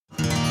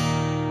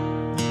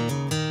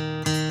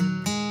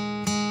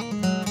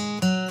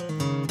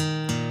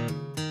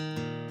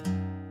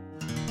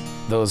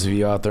those of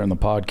you out there in the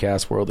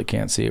podcast world that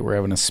can't see it, we're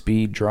having a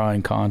speed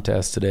drawing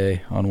contest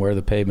today on where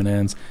the pavement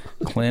ends.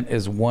 Clint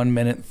is 1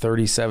 minute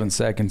 37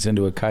 seconds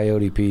into a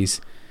Coyote piece,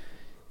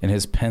 and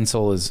his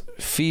pencil is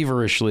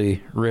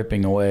feverishly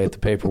ripping away at the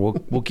paper.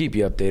 We'll keep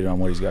you updated on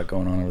what he's got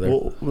going on over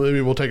there.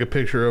 Maybe we'll take a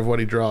picture of what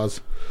he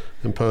draws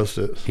and post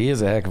it. He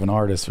is a heck of an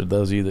artist. For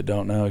those of you that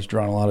don't know, he's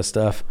drawn a lot of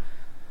stuff.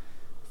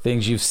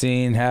 Things you've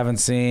seen, haven't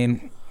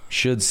seen,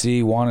 should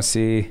see, want to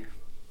see.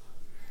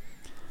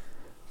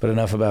 But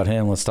enough about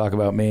him. Let's talk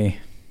about me.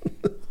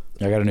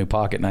 I got a new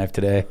pocket knife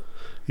today.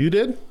 You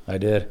did? I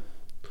did.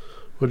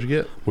 What'd you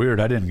get? Weird.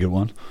 I didn't get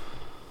one.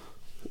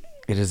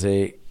 It is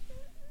a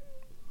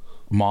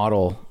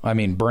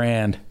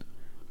brand,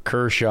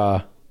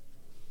 Kershaw,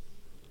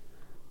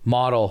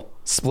 model,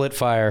 split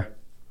fire.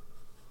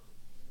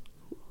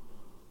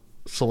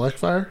 Select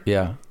Fire?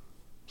 Yeah,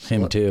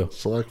 him too.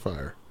 Select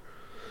Fire.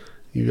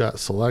 You got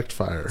Select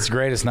Fire. It's the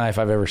greatest knife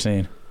I've ever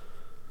seen.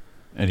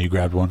 And you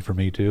grabbed one for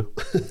me too?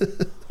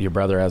 Your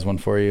brother has one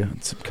for you.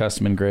 It's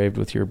custom engraved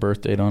with your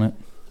birth date on it.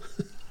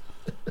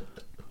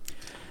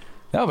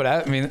 No, but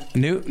I mean,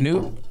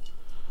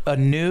 a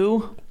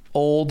new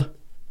old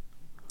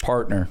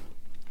partner.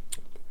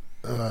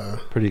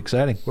 Pretty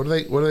exciting. What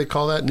do they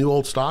call that? New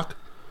old stock?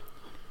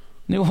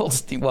 New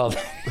old well,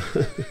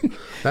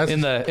 That's,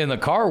 in the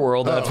car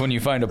world, that's when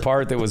you find a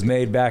part that was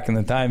made back in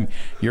the time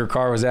your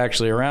car was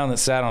actually around, that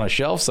sat on a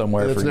shelf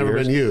somewhere for years. It's never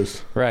been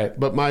used. Right.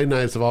 But my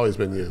knives have always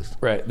been used.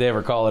 Right. They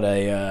ever call it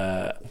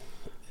I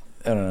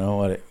don't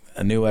know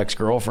a new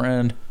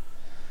ex-girlfriend.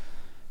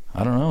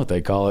 I don't know what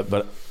they call it,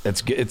 but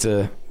it's good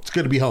to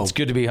be home. It's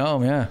good to be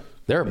home. Yeah.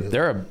 They're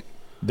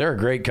a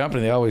great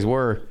company. They always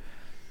were.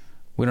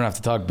 We don't have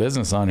to talk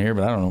business on here,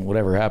 but I don't know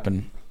whatever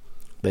happened.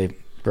 They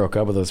broke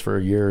up with us for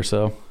a year or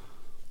so.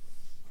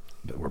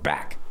 But we're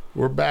back.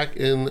 We're back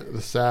in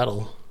the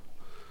saddle.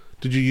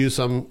 Did you use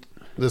some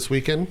this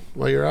weekend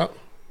while you're out?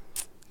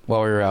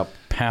 While we were out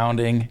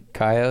pounding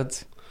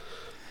coyotes?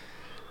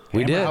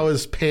 We did. I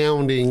was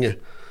pounding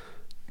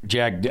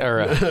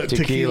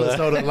tequila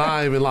soda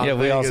lime in Las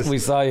Vegas. We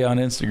saw you on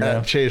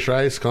Instagram at Chase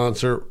Rice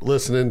concert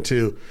listening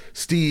to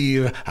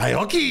Steve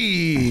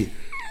Aoki.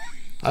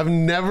 I've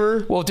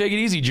never... Well, take it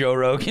easy, Joe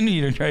Rogan.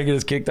 You trying to get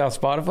us kicked off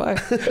Spotify?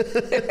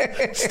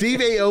 Steve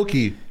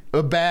Aoki,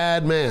 a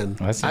bad man.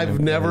 I've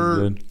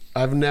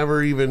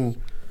never even...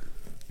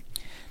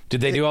 Did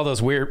they do all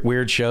those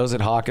weird shows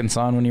at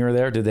Hawkinson when you were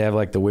there? Did they have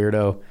like the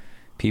weirdo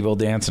people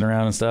dancing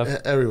around and stuff?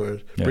 Everywhere.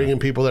 Yeah. Bringing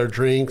people their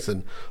drinks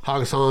and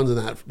Hawkinsons and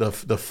that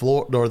the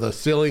floor or the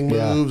ceiling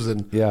moves.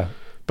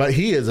 But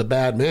he is a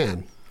bad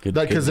man.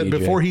 Because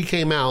before he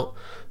came out,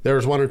 there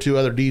was one or two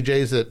other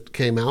DJs that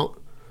came out.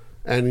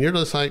 And you're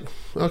just like,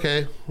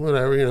 okay,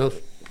 whatever,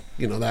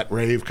 you know that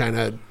rave kind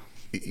of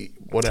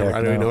whatever. Techno,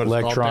 I don't even know what it's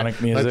electronic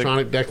called. music.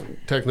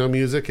 Electronic techno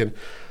music, and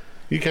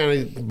you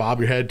kind of bob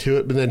your head to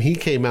it. But then he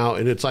came out,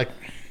 and it's like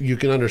you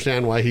can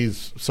understand why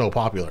he's so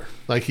popular.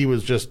 Like he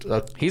was just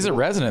he's a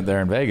resident there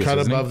in Vegas, cut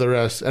above the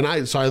rest. And I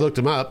looked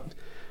him up.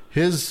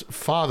 His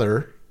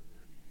father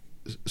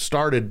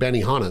started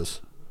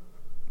Benihana's.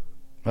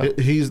 Oh.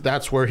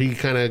 That's where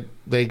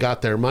they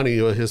got their money.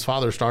 His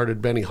father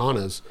started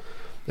Benihana's.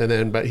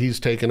 But he's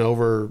taken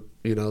over,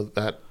 and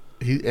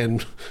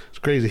it's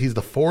crazy. He's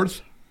the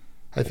fourth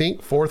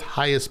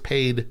highest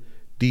paid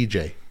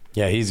DJ.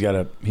 Yeah, he's got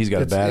a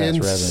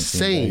badass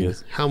residency.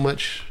 It's insane how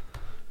much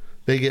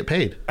they get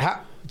paid.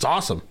 It's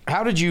awesome.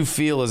 How did you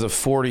feel as a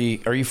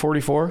 40? Are you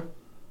 44?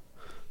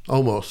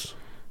 Almost.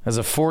 As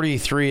a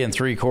 43 and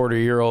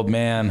 3/4-year-old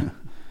man.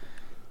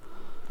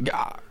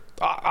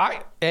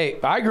 I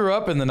grew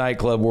up in the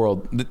nightclub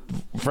world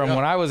from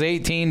when I was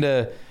 18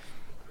 to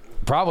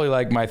probably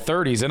like my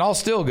 30s, and I'll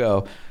still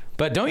go.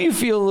 But don't you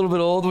feel a little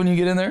bit old when you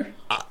get in there?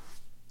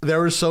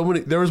 There was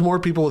more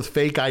people with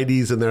fake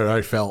IDs in there than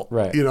I felt.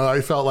 Right.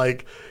 I felt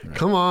like,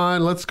 come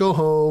on, let's go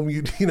home.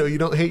 You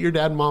don't hate your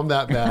dad and mom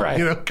that bad.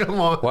 Right.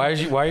 Come on. Why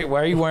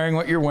are you wearing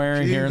what you're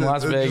wearing here in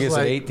Las Vegas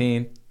at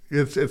 18?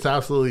 It's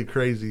absolutely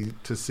crazy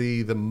to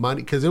see the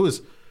money, because it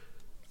was,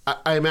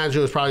 I imagine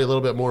it was probably a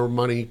little bit more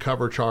money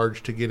cover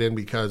charge to get in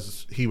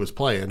because he was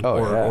playing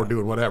or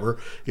doing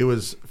whatever. It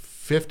was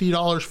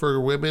 $50 for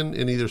women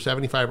and either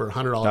 $75 or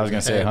 $100. I was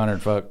going to say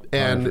 $100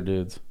 for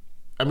dudes.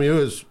 I mean, it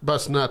was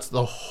bust nuts.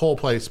 The whole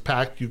place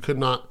packed. You could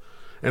not,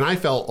 and I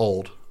felt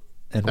old.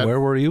 And where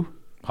were you?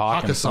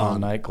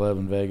 Hawkinson nightclub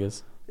in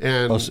Vegas.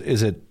 And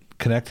is it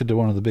connected to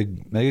one of the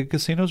big mega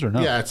casinos or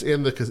no? Yeah, it's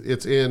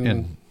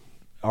in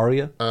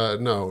Aria.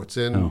 No, it's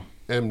in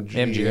MGM.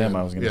 MGM.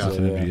 I was going to say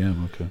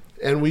MGM. Okay.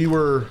 And we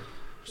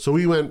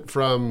went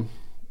from,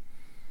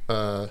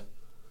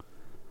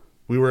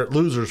 we were at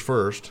Losers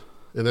first.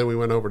 And then we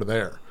went over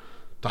to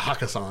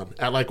Hawkinson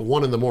at like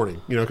 1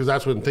 a.m, because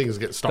that's when things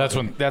get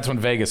started. That's when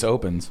Vegas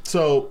opens.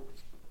 So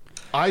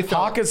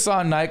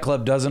Hawkinson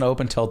nightclub doesn't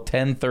open till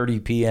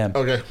 10:30 p.m.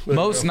 Okay.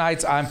 Most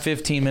nights I'm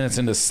 15 minutes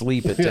into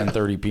sleep at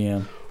 10:30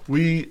 p.m.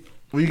 We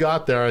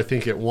got there, I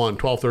think, at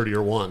 12:30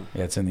 or 1.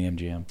 Yeah, it's in the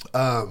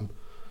MGM.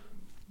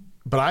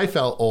 But I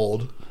felt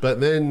old.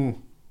 But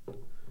then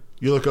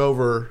you look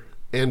over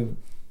and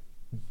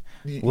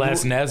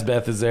Les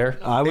Nesbeth is there.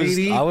 I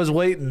was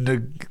waiting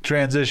to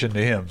transition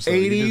to him. So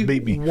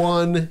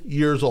 81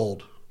 years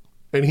old,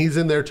 and he's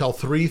in there till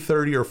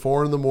 3:30 or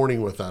 4 in the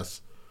morning with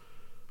us.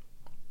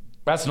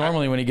 That's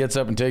normally when he gets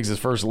up and takes his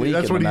first leak.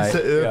 That's what he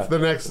said. The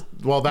next,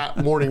 that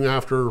morning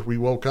after we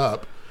woke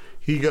up,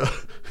 he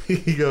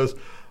goes,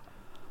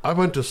 I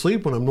went to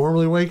sleep when I'm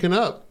normally waking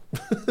up.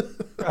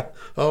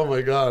 Oh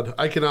my God,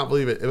 I cannot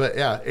believe it. But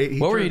yeah,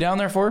 what were you down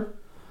there for?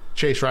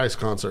 Chase Rice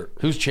concert.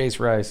 Who's Chase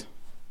Rice?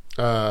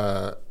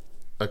 A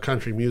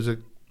country music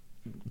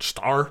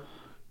star.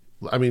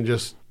 I mean,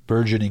 just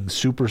burgeoning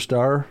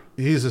superstar.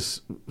 He's a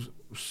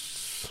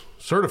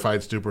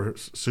certified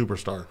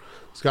superstar.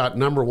 He's got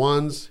number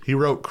ones. He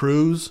wrote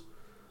Cruise,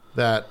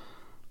 that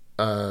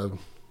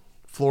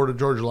Florida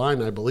Georgia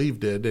Line, I believe,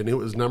 did, and it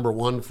was number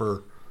one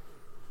for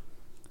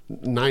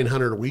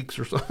 900 weeks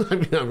or something. I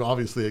mean, I'm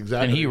obviously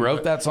exaggerating. And he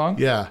wrote that song?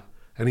 Yeah,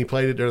 and he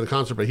played it during the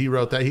concert, but he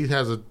wrote that. He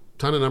has a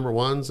ton of number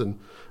ones, and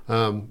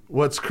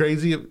what's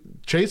crazy,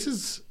 Chase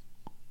has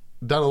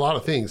done a lot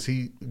of things.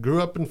 He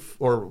grew up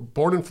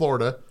born in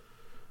Florida,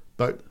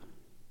 but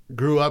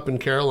grew up in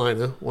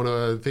Carolina,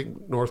 I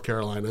think North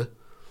Carolina,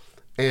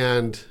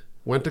 and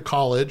went to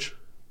college,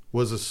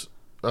 was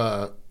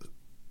a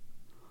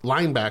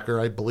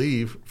linebacker, I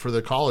believe, for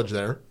the college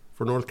there,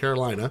 for North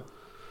Carolina,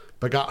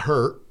 but got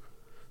hurt.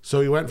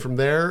 So he went from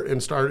there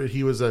and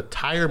he was a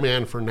tire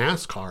man for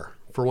NASCAR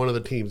for one of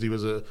the teams. He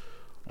was a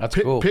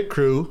pit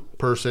crew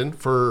person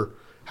for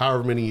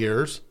however many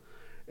years.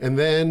 And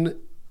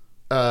then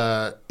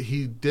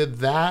he did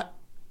that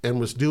and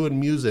was doing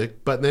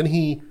music, but then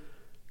he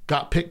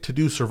got picked to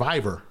do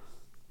Survivor.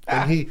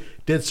 And he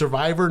did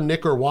Survivor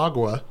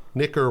Nicaragua.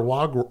 Nick?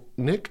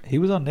 He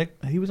was on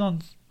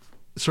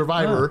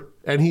Survivor,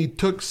 and he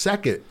took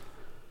second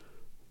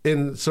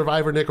in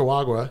Survivor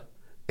Nicaragua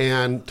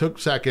and took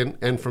second.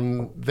 And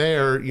from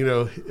there,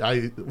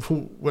 I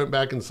went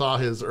back and saw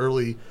his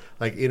early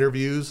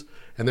interviews,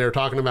 and they were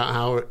talking about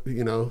how,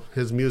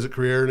 his music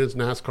career and his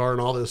NASCAR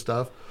and all this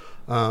stuff.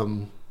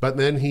 But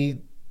then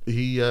he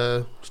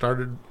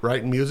started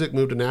writing music,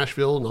 moved to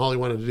Nashville, and all he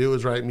wanted to do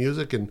was write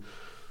music. And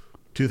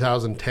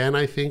 2010,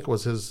 I think,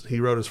 he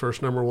wrote his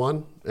first number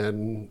one,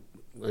 and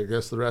I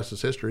guess the rest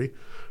is history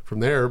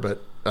from there.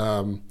 But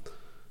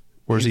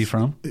where's he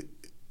from?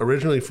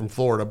 Originally from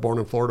Florida, born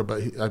in Florida,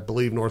 but I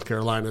believe North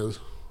Carolina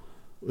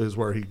is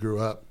where he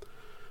grew up.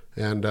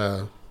 And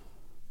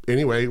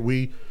anyway,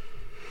 we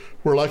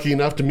were lucky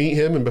enough to meet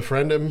him and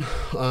befriend him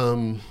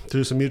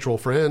through some mutual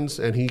friends,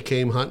 and he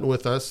came hunting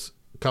with us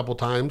a couple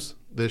times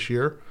this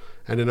year.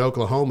 And in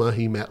Oklahoma,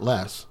 he met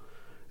Les.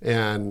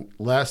 And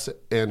Les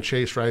and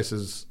Chase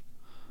Rice's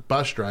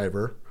bus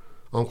driver,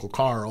 Uncle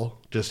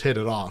Carl, just hit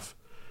it off.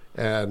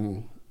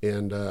 And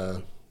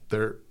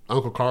their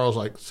Uncle Carl's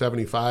like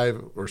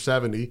 75 or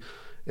 70,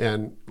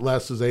 and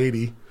Les is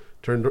 80.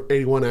 Turned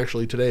 81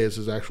 actually today is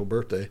his actual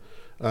birthday.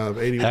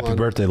 81. Happy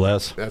birthday,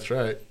 Les. That's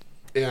right.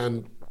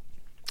 And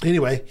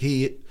anyway,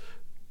 he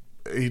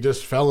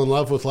just fell in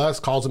love with Les,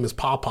 calls him his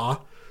pawpaw.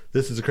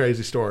 This is a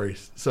crazy story.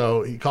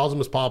 So he calls him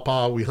his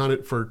pawpaw. We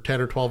hunted for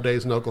 10 or 12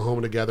 days in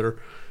Oklahoma together.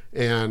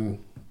 And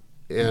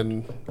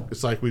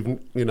it's like we've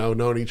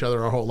known each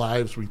other our whole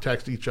lives. We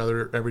text each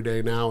other every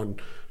day now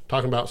and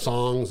talking about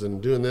songs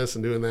and doing this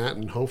and doing that.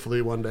 And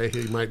hopefully one day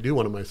he might do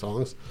one of my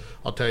songs.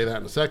 I'll tell you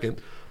that in a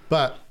second.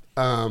 But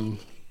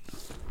Clint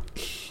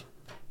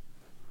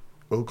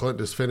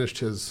just finished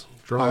his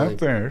drawing. I'm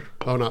finished.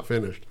 Oh, not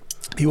finished.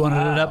 He wanted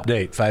an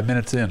update 5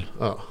 minutes in.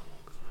 Oh.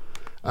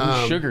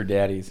 Sugar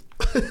daddies.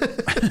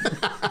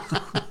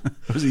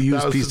 It was a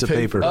used piece of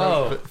paper.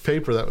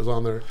 Paper that was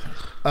on there.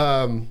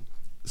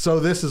 So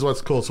this is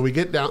what's cool. So we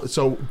get down.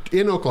 So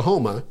in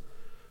Oklahoma,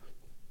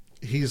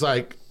 he's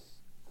like,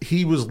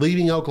 he was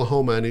leaving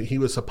Oklahoma and he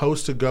was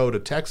supposed to go to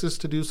Texas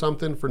to do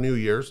something for New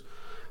Year's.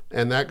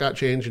 And that got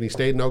changed, and he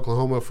stayed in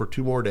Oklahoma for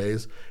 2 more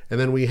days. And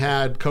then we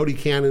had Cody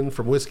Cannon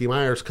from Whiskey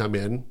Myers come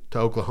in to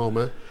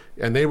Oklahoma,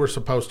 and they were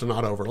supposed to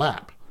not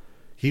overlap.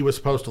 He was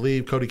supposed to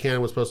leave. Cody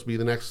Cannon was supposed to be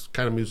the next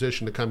kind of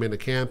musician to come into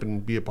camp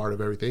and be a part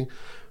of everything.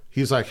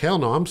 He's like, hell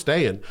no, I'm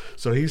staying.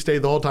 So he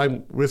stayed the whole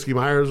time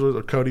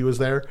Cody was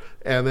there.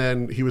 And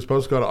then he was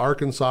supposed to go to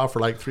Arkansas for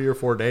like 3 or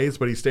 4 days,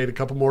 but he stayed a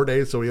couple more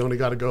days. So he only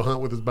got to go hunt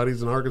with his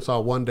buddies in Arkansas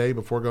one day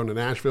before going to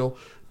Nashville,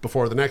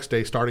 before the next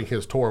day starting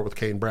his tour with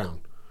Kane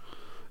Brown.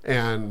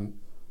 And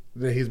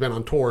he's been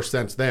on tour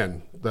since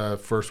then, the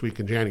first week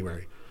in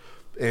January.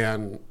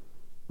 And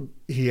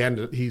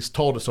he's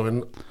told us, so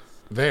in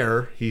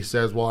there, he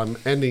says, well, I'm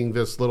ending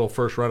this little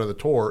first run of the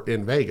tour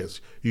in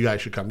Vegas. You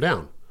guys should come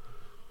down.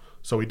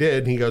 So we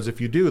did. And he goes,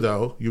 if you do,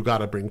 though, you got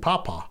to bring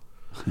Pawpaw.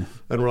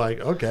 And we're like,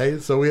 okay.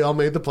 So we all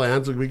made the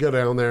plans. We go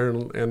down there,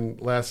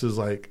 and Les is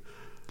like,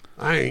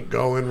 I ain't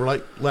going. We're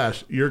like,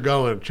 Les, you're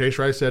going. Chase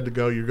Rice said to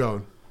go, you're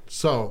going.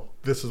 So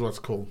this is what's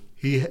cool.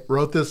 He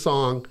wrote this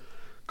song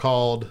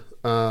called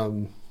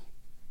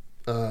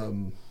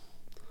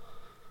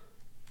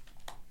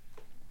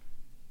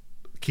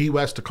Key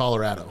West to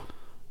Colorado.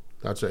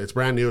 That's it. It's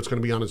brand new. It's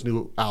going to be on his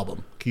new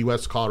album, Key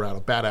West to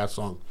Colorado. Badass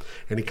song.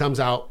 And he comes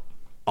out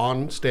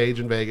on stage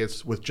in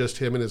Vegas with just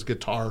him and his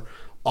guitar.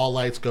 All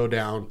lights go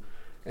down,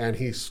 and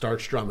he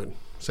starts strumming,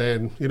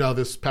 saying,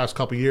 this past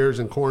couple of years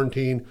in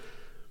quarantine,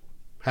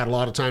 had a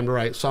lot of time to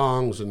write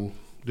songs and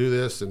do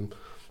this, and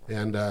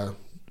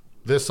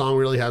this song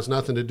really has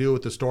nothing to do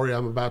with the story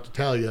I'm about to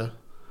tell you,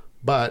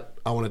 but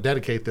I want to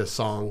dedicate this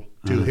song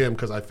to him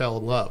because I fell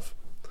in love.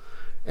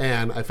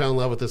 And I fell in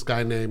love with this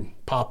guy named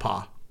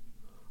Papa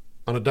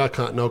on a duck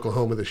hunt in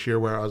Oklahoma this year,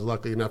 where I was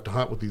lucky enough to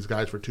hunt with these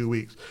guys for 2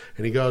 weeks.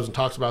 And he goes and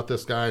talks about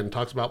this guy and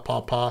talks about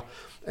Papa.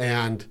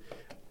 And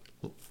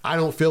I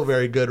don't feel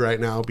very good right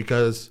now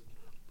because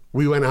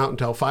we went out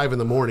until 5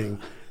 a.m.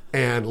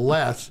 and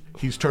Les,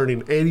 he's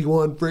turning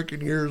 81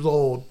 freaking years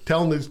old,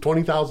 telling these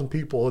 20,000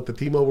 people at the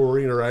T-Mobile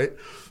Arena, right?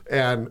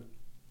 And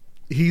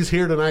he's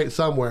here tonight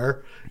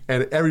somewhere,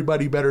 and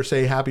everybody better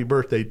say happy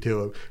birthday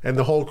to him. And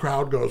the whole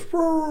crowd goes,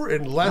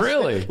 and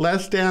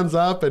Les stands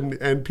up,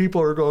 and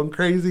people are going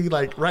crazy,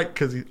 like, right,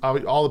 because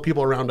all the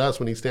people around us,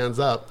 when he stands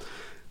up,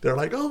 they're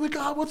like, oh my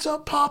God, what's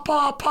up,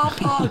 Papa,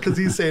 Papa? Because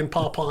he's saying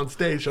Papa on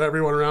stage, and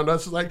everyone around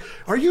us is like,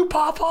 are you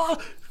Papa?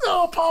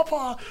 No,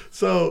 Papa.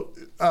 So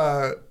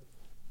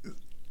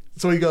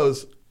he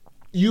goes,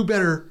 you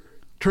better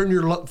turn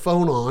your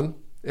phone on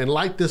and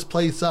light this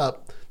place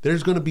up.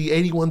 There's going to be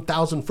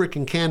 81,000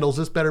 freaking candles.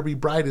 This better be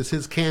bright as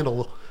his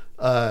candle,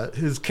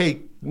 his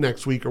cake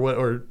next week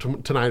or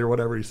tonight or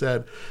whatever he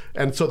said.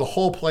 And so the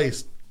whole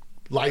place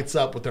lights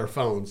up with their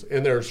phones,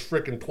 and there's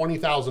freaking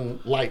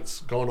 20,000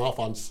 lights going off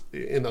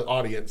in the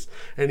audience.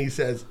 And he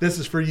says, this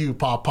is for you,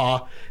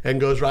 Papa, and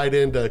goes right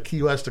into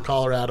Key West to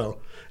Colorado.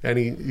 And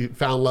he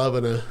found love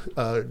in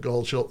a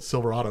gold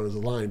Silverado is the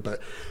line.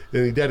 But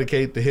then he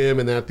dedicated to him,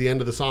 and at the end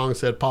of the song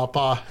said,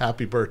 Papa,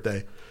 happy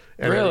birthday.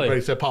 And everybody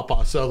said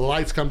Papa. So the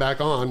lights come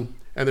back on,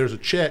 and there's a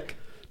chick,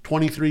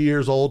 23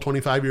 years old,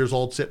 25 years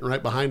old, sitting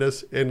right behind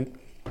us, and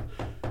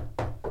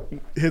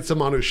hits him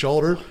on his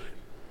shoulder.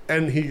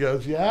 And he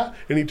goes, yeah.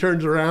 And he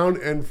turns around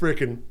and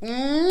freaking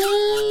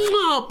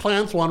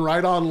plants one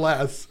right on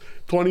Les,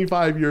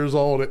 25 years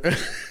old,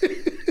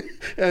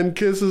 and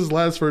kisses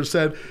Les for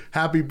said,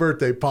 happy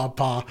birthday,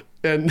 Papa.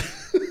 And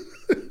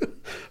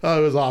oh,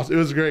 it was awesome. It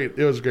was great.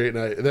 It was a great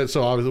night.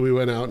 So obviously we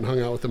went out and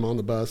hung out with him on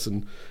the bus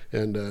and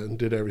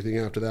did everything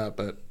after that.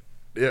 But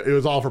it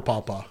was all for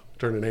Papa,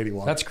 turning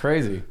 81. That's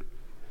crazy.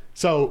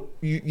 So,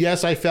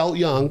 yes, I felt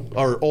young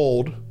or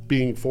old,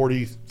 being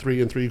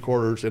 43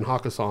 3/4 in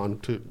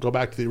Hakkasan, to go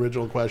back to the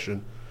original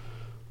question.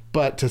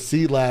 But to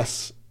see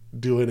Les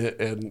doing it,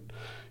 and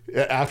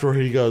after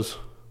he goes,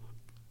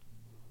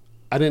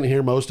 I didn't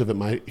hear most of it.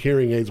 My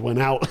hearing aids went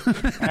out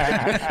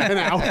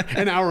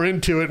an hour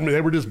into it, and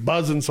they were just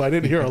buzzing, so I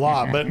didn't hear a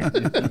lot. But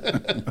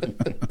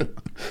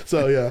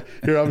so, yeah,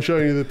 here I'm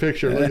showing you the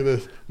picture. Look at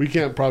this. We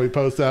can't probably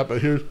post that,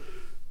 but here's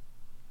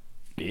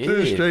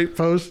a straight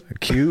post. A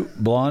cute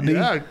blondie.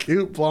 Yeah,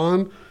 cute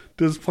blonde.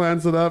 Just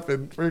plants it up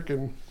and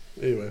freaking.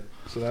 Anyway,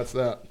 so that's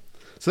that.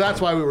 So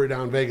that's why we were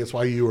down in Vegas,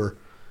 why you were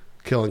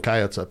killing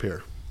coyotes up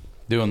here.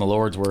 Doing the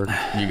Lord's work.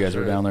 You guys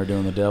were down there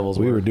doing the devil's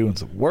work. We were doing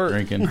some work.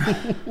 Drinking.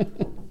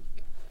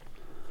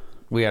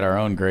 We had our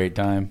own great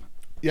time.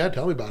 Yeah,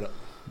 tell me about it.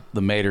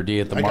 The maitre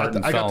d' at the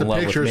Martin I got the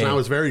pictures, and I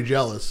was very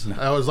jealous.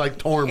 I was like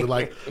torn with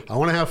like, I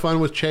want to have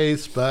fun with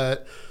Chase,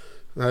 but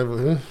I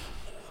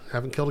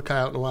haven't killed a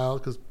coyote in a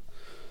while.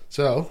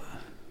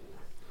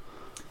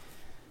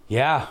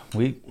 Yeah,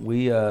 we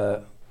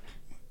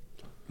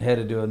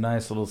headed to a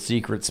nice little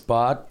secret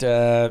spot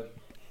out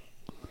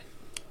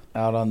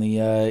on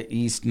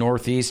the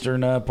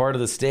northeastern part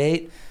of the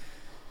state,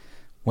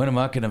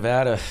 Winnemucca,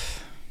 Nevada,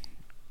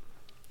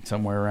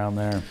 somewhere around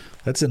there.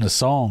 That's in a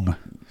song.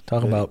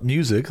 Talking about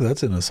music,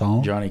 that's in a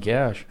song. Johnny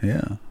Cash.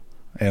 Yeah.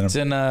 And it's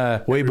in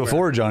way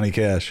before Johnny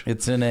Cash.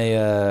 It's in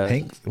a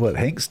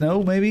Hank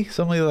Snow, maybe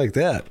something like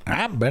that.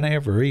 I've been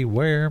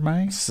everywhere,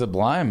 man.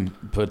 Sublime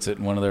puts it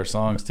in one of their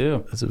songs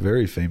too. It's a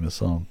very famous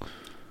song.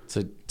 It's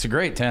a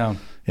great town,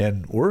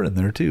 and we're in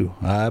there too.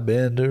 I've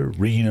been to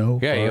Reno.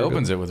 Yeah, he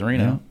opens it with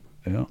Reno.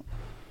 Yeah.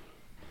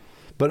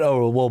 But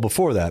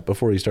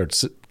before he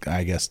starts,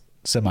 I guess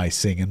semi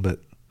singing, but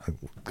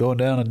going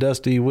down a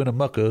dusty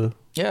Winnemucca.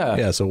 Yeah.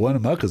 Yeah. So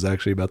Winnemucca's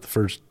actually about the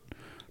first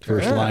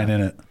line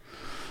in it.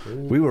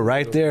 We were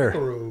right there.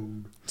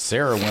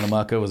 Sarah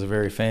Winnemucca was a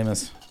very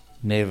famous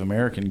Native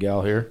American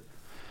gal here.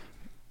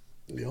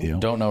 Yep.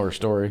 Don't know her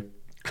story.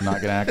 I'm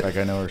not going to act like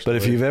I know her story.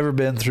 But if you've ever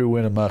been through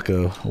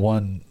Winnemucca,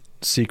 one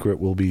secret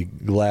we'll be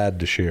glad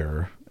to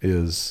share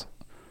is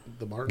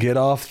get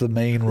off the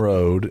main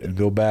road and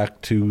go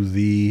back to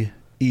the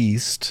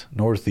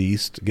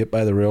northeast, get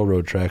by the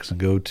railroad tracks and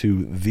go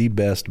to the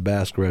best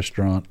Basque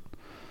restaurant.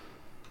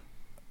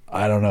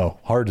 I don't know.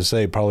 Hard to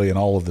say, probably in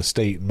all of the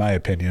state, in my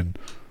opinion.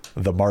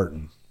 The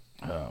Martin.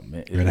 Oh,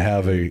 man. You're going to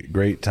have a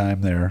great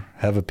time there.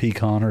 Have a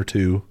pecan or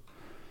two.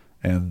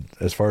 And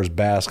as far as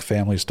Basque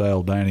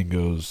family-style dining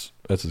goes,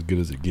 that's as good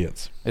as it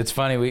gets. It's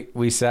funny.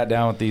 We sat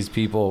down with these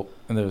people,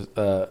 and there's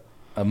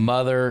a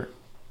mother,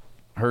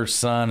 her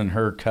son, and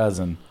her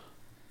cousin.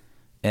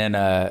 And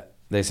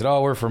they said,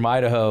 oh, we're from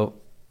Idaho,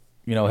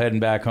 heading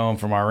back home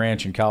from our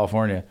ranch in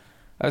California.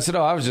 I said,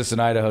 oh, I was just in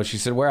Idaho. She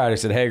said, where at? I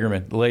said,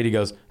 Hagerman. The lady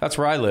goes, that's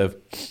where I live.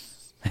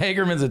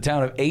 Hagerman's a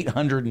town of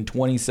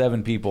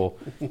 827 people,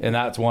 and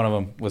that's one of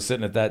them. Was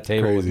sitting at that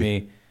table with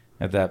me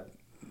at that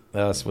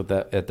bass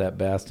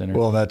dinner.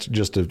 Well, that's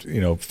just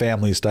a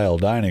family style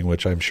dining,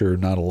 which I'm sure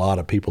not a lot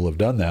of people have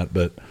done that,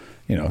 but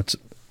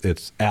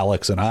it's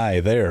Alex and I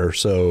there,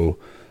 so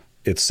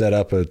it's set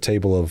up a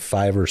table of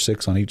 5 or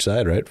 6 on each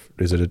side, right?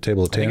 Is it a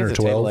table of 10 or 12?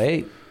 Table of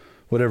 8.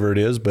 Whatever it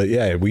is, but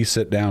yeah, we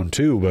sit down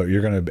too, but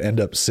you're going to end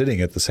up sitting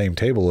at the same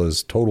table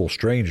as total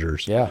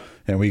strangers. Yeah.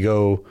 And we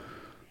go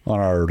on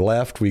our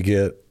left, we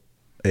get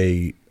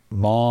a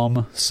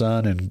mom,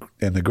 son, and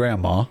the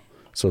grandma.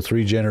 So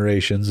 3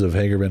 generations of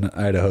Hagerman,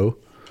 Idaho.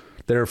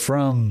 They're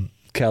from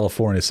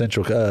California,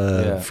 Central,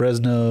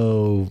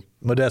 Fresno,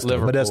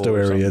 Modesto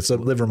area. It's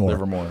Livermore.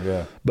 Livermore,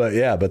 yeah.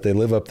 But they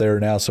live up there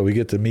now, so we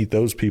get to meet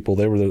those people.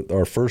 They were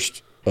our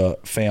first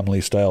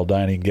family-style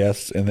dining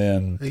guests, and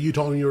then... And you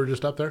told me you were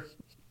just up there?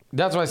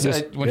 That's what I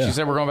said. When she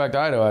said we're going back to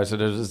Idaho, I said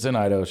it's in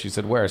Idaho. She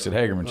said where? I said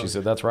Hagerman. She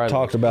said that's right.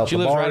 Talked about the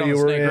bar you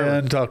were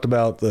in. Talked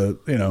about the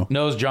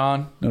knows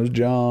John.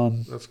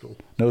 That's cool.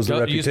 Knows the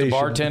reputation. Used to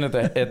bartend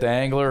at the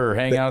Angler or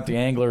hang out at the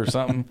Angler or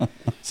something.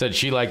 Said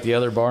she liked the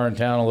other bar in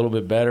town a little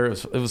bit better.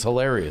 It was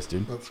hilarious,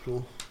 dude. That's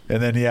cool.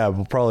 And then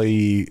we'll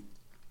probably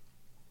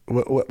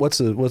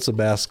what's a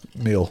bass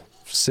meal?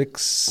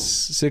 6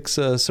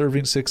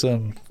 servings, 6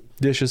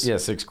 dishes. Yeah,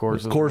 6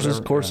 courses.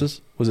 Courses.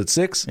 Yeah. Was it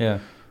 6? Yeah.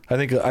 I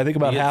think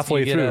about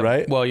halfway through,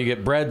 right? Well, you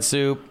get bread,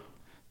 soup.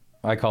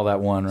 I call that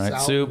one, right?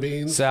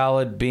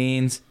 Salad,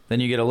 beans. Then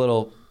you get a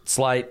little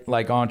slight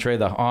entree,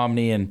 the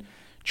hominy and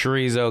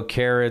chorizo,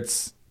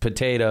 carrots,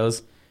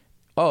 potatoes.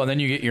 Oh, and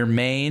then you get your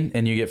main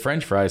and you get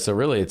French fries. So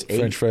really, it's 8.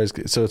 French fries.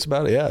 So it's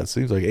about it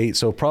seems like 8.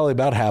 So probably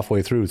about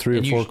halfway through, 3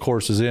 or 4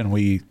 courses in,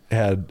 we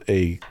had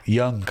a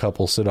young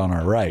couple sit on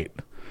our right.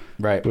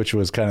 Right, which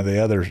was kind of the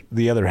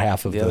other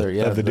half of the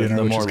dinner,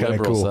 the which more is kind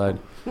of cool. Side.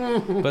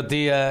 But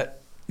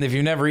if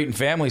you've never eaten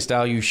family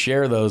style, you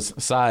share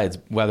those sides,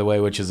 by the way,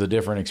 which is a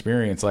different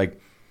experience.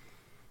 Like,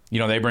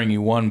 they bring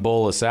you one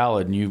bowl of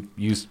salad and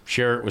you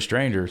share it with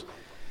strangers.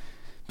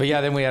 But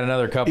yeah, then we had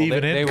another couple.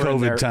 Even in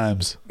COVID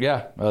times.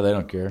 Yeah. Oh, they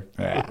don't care.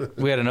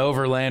 We had an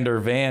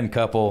Overlander van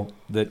couple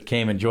that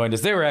came and joined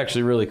us. They were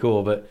actually really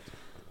cool, but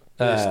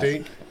they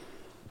stink?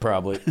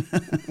 Probably.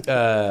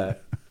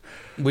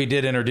 We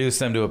did introduce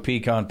them to a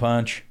pecan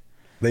punch.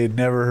 They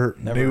never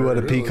knew what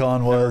a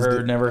pecan was.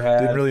 Never had.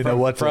 Didn't really know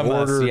what to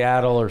order. From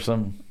Seattle or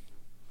some.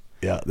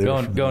 Yeah,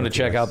 going to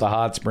check out the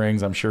hot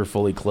springs. I'm sure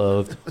fully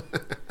clothed.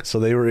 So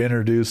they were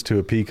introduced to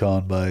a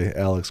pecan by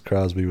Alex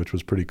Crosby, which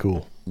was pretty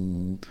cool.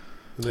 And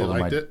they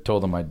liked it.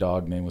 Told them my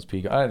dog name was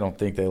Pecan. I don't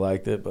think they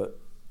liked it, but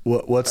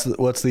what's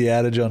the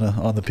adage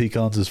on the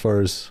pecans as far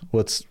as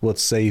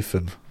what's safe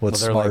and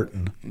what's smart?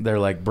 They're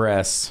like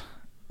breasts.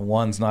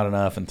 1's not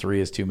enough, and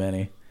 3 is too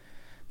many.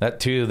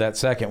 That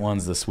second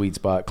one's the sweet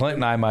spot. Clint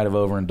and I might have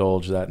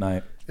overindulged that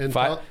night. And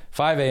 5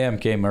 a.m.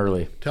 came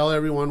early. Tell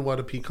everyone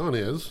what a pecan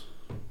is.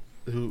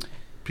 Oh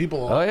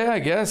yeah, I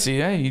guess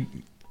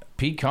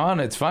pecan.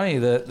 It's funny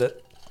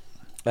that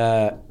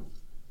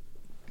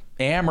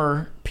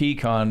Amur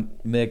pecan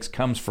mix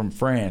comes from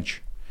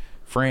France,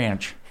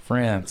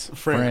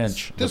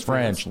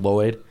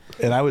 Lloyd.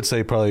 And I would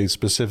say probably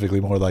specifically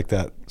more like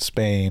that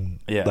Spain,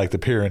 like the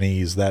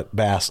Pyrenees, that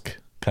Basque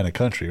kind of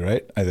country,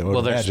 right?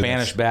 Well, there's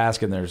Spanish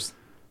Basque and there's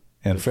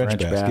French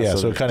Basque. Yeah,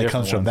 so it kind of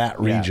comes from that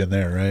region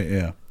there, right?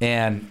 Yeah.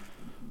 And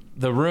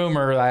the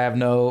rumor, I have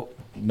no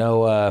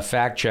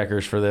fact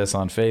checkers for this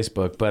on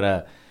Facebook,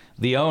 but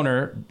the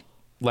owner,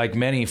 like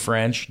many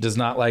French, does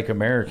not like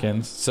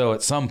Americans. So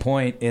at some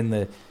point in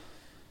the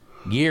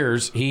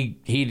years,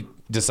 he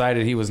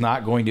decided he was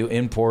not going to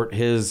import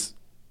his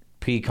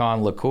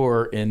pecan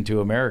liqueur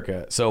into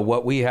America. So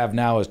what we have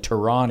now is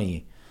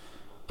Torani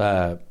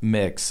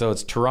mix. So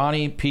it's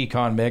Torani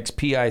pecan mix,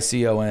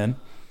 Picon,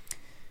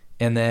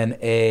 and then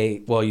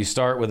you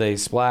start with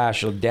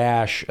a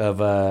dash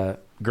of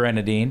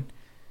grenadine,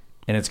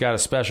 and it's got a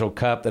special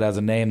cup that has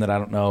a name that I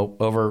don't know,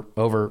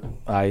 over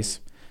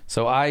ice.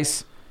 So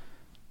ice,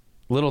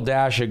 little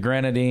dash of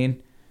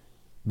grenadine,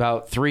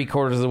 about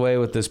 3/4 of the way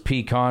with this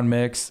pecan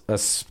mix, a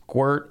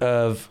squirt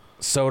of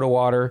soda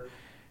water,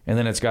 and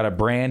then it's got a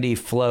brandy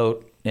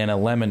float and a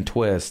lemon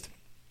twist.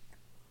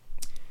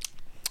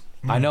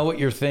 I know what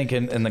you're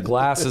thinking, and the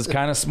glass is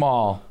kind of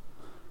small,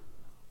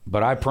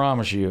 but I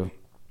promise you,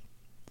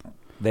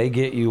 they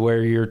get you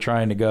where you're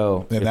trying to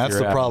go. And that's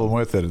the problem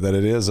with it, that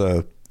it is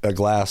a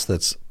glass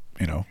that's,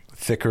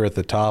 thicker at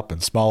the top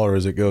and smaller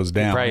as it goes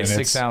down. Probably a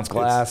 6-ounce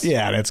glass.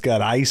 And it's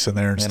got ice in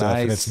there and stuff,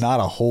 and it's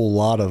not a whole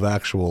lot of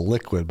actual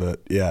liquid,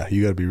 but yeah,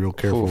 you got to be real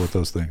careful with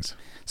those things.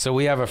 So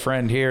we have a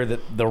friend here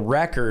that the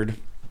record,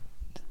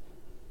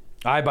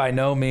 I by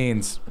no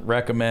means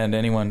recommend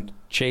anyone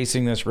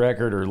chasing this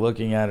record or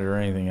looking at it or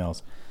anything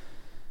else,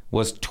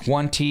 was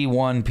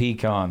 21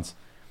 pecans.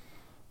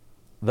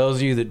 Those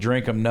of you that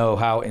drink them know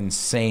how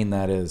insane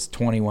that is.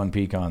 21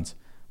 pecans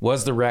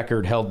was the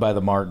record held by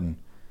the Martin.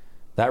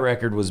 That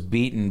record was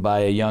beaten by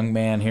a young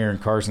man here in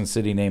Carson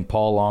City named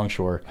Paul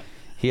Longshore.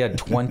 He had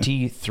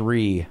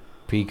 23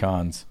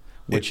 pecans,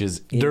 which is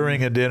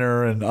during a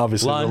dinner and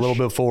obviously lunch, a little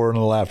bit before and a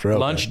little after. Okay.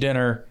 Lunch,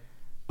 dinner,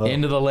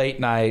 into the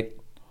late night.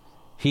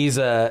 He's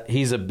a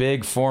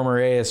big former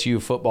ASU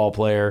football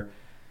player,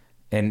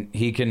 and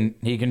he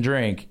can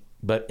drink.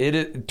 But it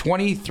is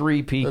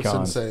 23 pecans.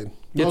 That's insane.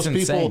 Most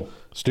people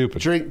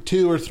stupid drink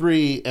 2 or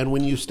 3, and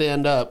when you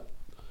stand up,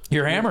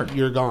 you're hammered.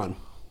 You're gone.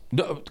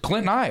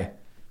 Clint and I,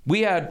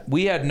 we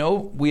had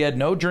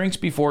no drinks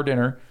before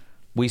dinner.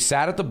 We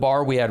sat at the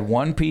bar. We had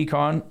 1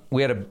 pecan.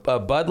 We had a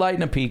Bud Light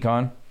and a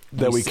pecan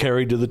that we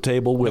carried to the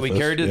table with us. That we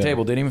carried to the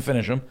table. Didn't even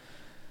finish them.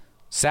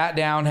 Sat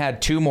down,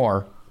 had 2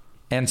 more,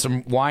 and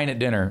some wine at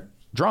dinner.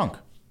 Drunk,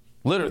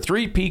 literally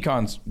 3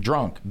 pecans.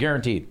 Drunk,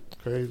 guaranteed.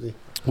 Crazy.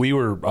 I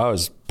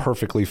was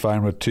perfectly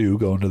fine with 2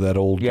 going to that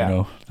old,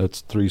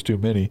 that's 3's too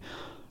many.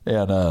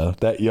 And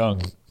that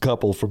young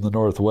couple from the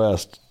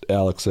Northwest,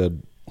 Alex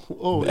said,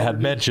 had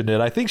mentioned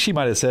it. I think she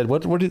might have said,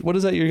 what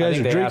is that you guys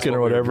are drinking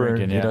or whatever?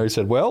 Drinking, and, he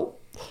said, well,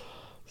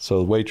 so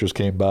the waitress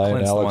came by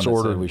Clint's and Alex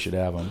ordered we should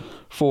have them.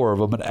 4 of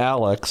them. And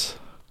Alex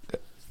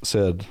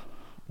said,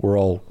 we're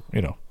all,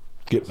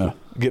 getting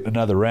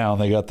another round.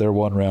 They got their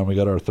 1 round. We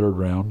got our 3rd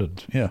round.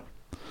 And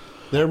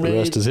they're made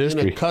rest is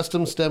history. In a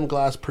custom stem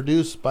glass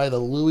produced by the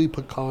Louis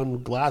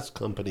Pecan Glass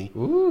Company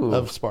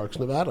of Sparks,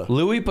 Nevada.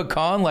 Louis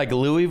Pecan, like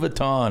Louis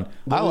Vuitton.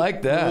 I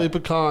like that. Louis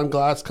Pecan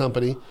Glass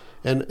Company.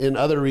 And in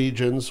other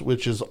regions,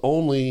 which is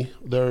only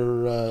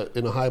they're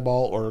in a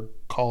highball or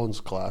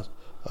Collins glass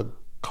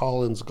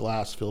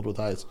filled with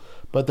ice.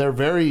 But they're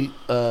very...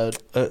 a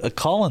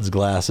Collins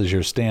glass is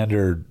your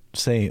standard,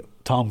 say...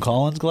 Tom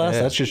Collins glass.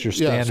 That's just your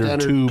standard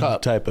tube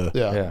cup type of.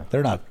 Yeah.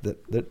 They're not.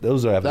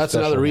 Those are. That's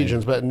in other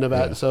regions, but in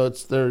Nevada. So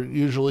they're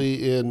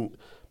usually in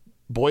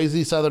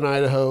Boise, Southern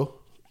Idaho,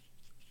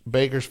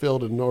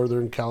 Bakersfield in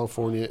Northern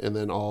California, and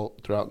then all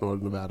throughout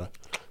Northern Nevada.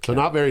 So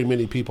not very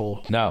many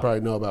people probably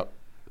know about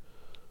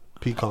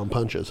pecan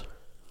punches.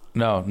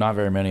 No, not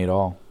very many at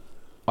all.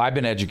 I've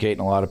been educating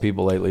a lot of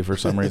people lately for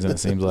some reason. It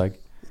seems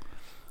like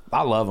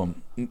I love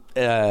them.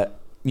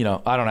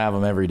 I don't have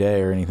them every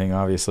day or anything,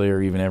 obviously,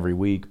 or even every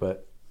week.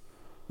 But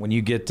when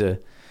you get to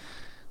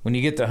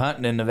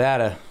hunting in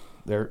Nevada,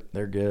 they're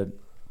good.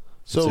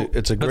 So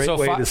it's a great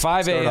way to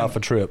start off a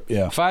trip.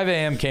 Yeah, 5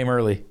 a.m. came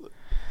early.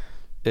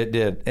 It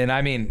did, and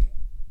I mean,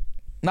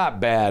 not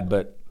bad,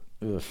 but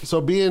ugh. So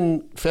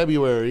being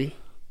February,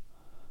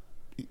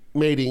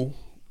 mating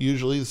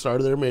usually the start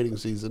of their mating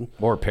season.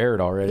 More paired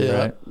already,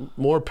 right?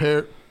 More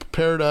paired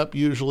up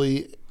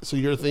usually. So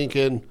you're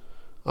thinking,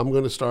 I'm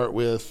going to start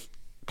with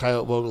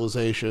coyote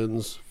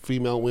vocalizations,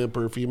 female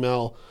whimper,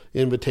 female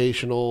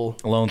invitational,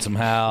 lonesome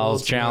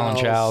howls,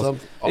 challenge howls,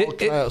 all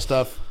coyote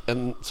stuff.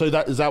 And so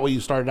is that what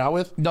you started out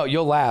with? No,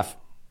 you'll laugh.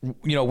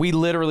 We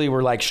literally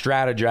were like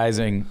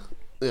strategizing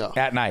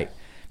at night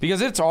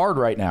because it's hard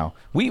right now.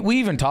 We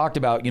even talked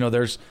about,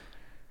 there's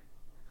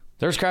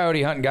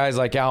coyote hunting guys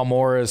like Al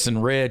Morris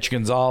and Rich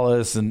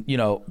Gonzalez, and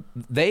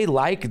they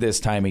like this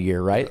time of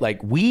year, right?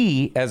 Like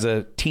we as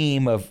a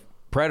team of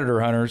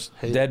predator hunters,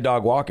 dead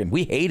dog walking.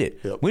 We hate it.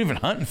 Yep. We didn't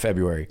even hunt in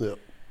February. Yep.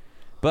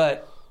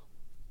 But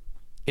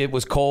it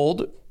was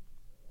cold,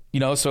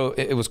 so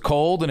it was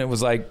cold and it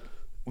was like,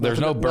 there's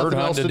no bird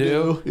hunt to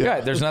do.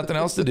 Yeah, there's nothing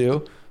else to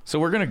do. So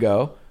we're going to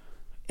go.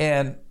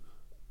 And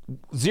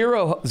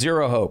zero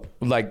hope.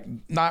 Like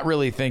not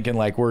really thinking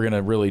like we're going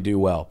to really do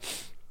well.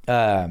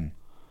 Hence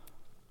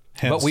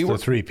but we were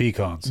 3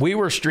 pecans. We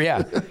were, hence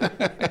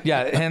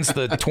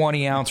the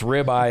 20-ounce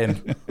ribeye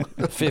and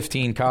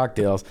 15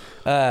 cocktails.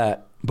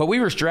 But we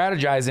were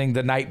strategizing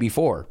the night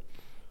before.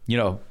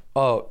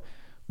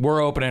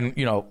 We're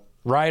opening,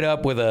 right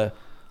up with a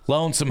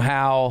lonesome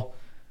howl,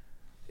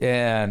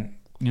 and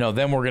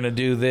then we're going to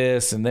do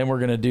this, and then we're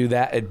going to do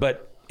that.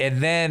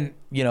 And then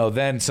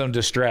then some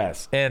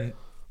distress. And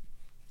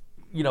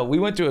we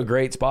went to a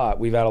great spot.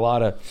 We've had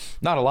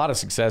not a lot of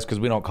success because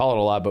we don't call it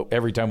a lot, but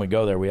every time we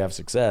go there, we have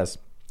success.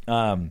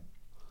 And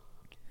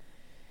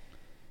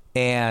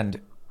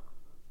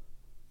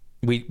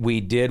we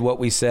did what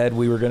we said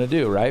we were going to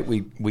do, right?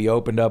 We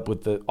opened up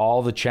with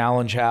all the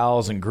challenge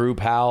howls and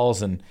group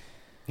howls and.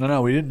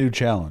 No, we didn't do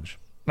challenge.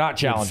 Not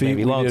challenge,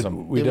 maybe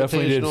lonesome. We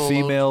definitely did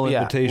female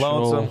invitational,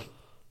 lonesome.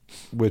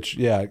 Which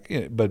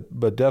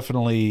but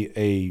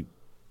definitely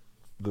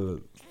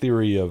the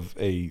theory of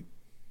a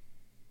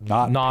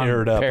not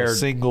paired up a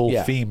single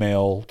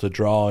female to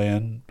draw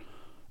in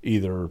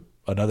either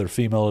another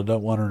female that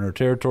don't want her in her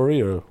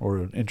territory or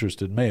an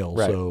interested male.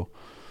 Right. So,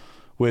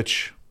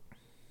 which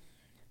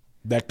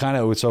that kind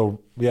of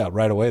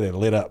right away they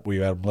lit up. We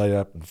had them lit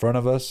up in front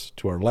of us,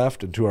 to our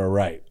left, and to our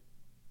right.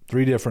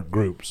 3 different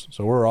groups.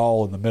 So we're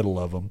all in the middle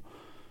of them.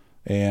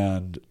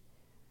 And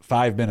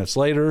 5 minutes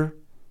later,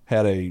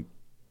 had a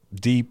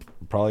deep,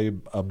 probably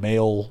a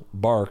male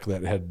bark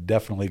that had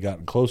definitely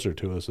gotten closer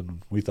to us,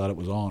 and we thought it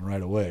was on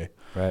right away.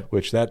 Right.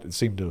 Which that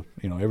seemed to,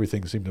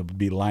 everything seemed to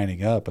be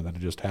lining up, and then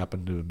it just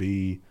happened to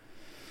be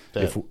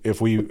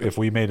if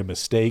we made a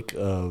mistake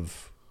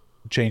of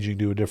changing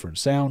to a different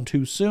sound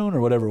too soon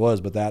or whatever it was,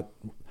 but that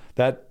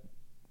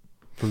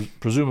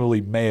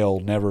presumably male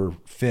never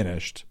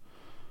finished.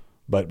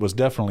 but was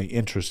definitely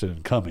interested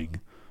in coming.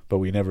 But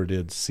we never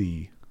did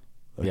see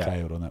a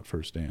coyote on that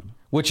first stand.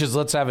 Which is,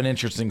 let's have an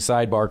interesting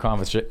sidebar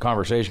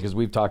conversation because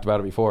we've talked about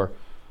it before.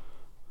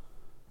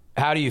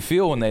 How do you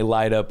feel when they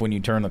light up when you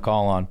turn the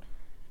call on?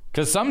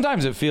 Because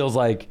sometimes it feels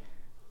like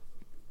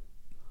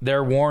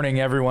they're warning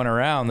everyone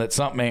around that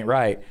something ain't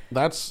right.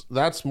 That's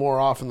more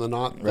often than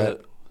not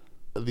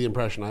the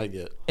impression I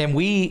get. And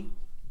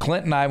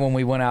Clint and I, when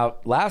we went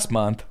out last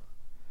month,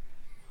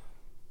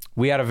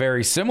 we had a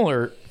very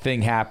similar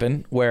thing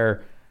happen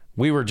where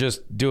we were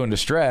just doing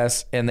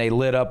distress and they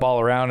lit up all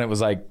around. It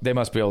was like they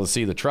must be able to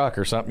see the truck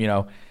or something,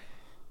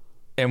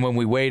 And when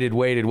we waited,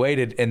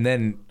 and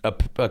then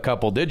a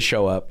couple did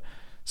show up.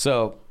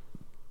 So,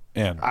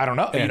 and I don't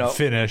know, and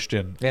finished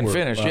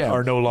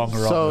are no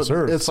longer on this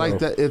earth. It's like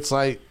that. It's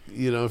like,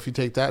 if you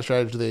take that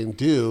strategy they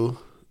do,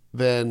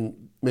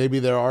 then maybe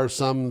there are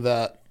some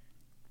that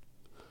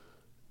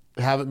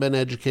haven't been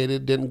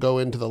educated, didn't go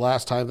into the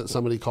last time that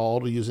somebody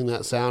called using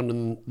that sound,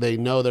 and they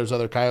know there's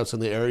other coyotes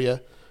in the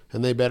area,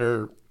 and they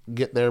better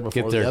get there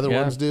before the other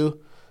ones do.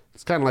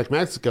 It's kind of like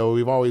Mexico.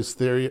 We've always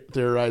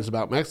theorized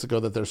about Mexico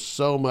that there's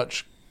so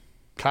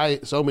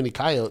many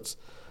coyotes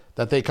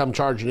that they come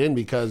charging in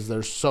because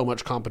there's so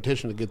much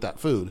competition to get that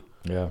food.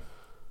 Yeah.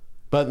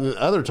 But in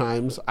other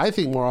times, I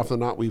think more often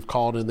than not, we've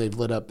called and they've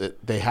lit up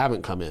that they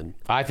haven't come in.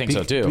 I think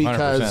so too, 100%.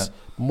 Because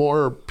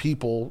more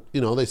people,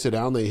 they sit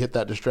down, they hit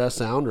that distress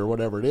sound or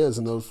whatever it is,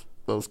 and those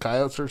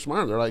coyotes are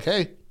smart. They're like,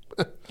 hey.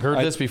 Heard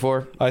this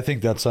before. I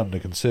think that's something to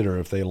consider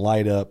if they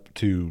light up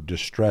to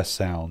distress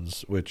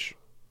sounds,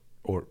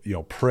 or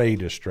prey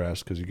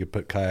distress, because you could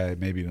put coyote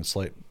maybe in a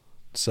slight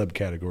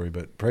subcategory,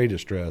 but prey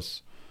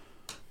distress,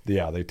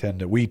 we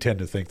tend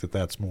to think that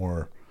that's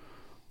more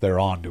they're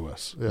on to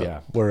us.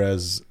 Yeah.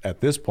 Whereas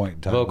at this point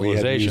in time,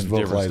 vocalization, we had used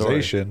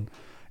vocalization,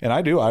 and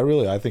I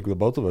think the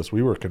both of us,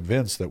 we were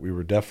convinced that we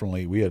were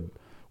definitely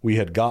we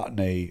had gotten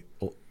a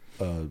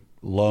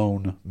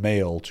lone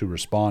male to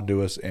respond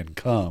to us and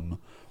come.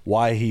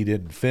 Why he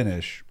didn't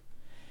finish,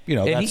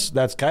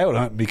 that's coyote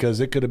hunting, because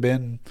it could have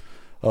been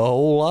a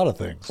whole lot of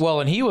things. Well,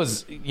 and he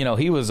was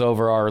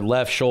over our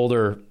left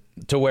shoulder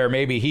to where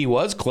maybe he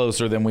was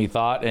closer than we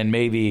thought, and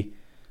maybe,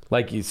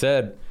 like you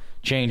said,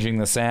 changing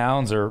the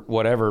sounds or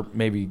whatever,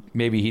 maybe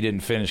he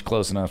didn't finish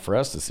close enough for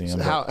us to see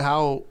him. So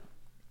how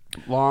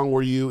long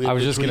were you? I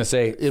was just gonna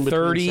say in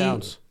 30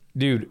 sounds?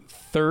 Dude.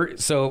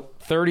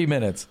 30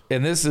 minutes,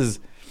 and this is.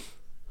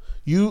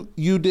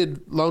 You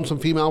did Lonesome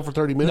Female for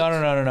 30 minutes?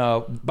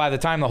 No. By the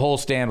time the whole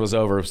stand was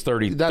over, it was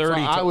 30. That's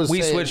 30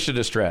 we switched to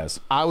distress.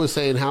 I was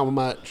saying how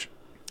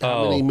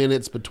many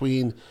minutes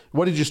between.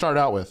 What did you start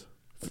out with?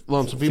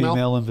 Lonesome Female?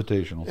 Female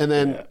Invitational. And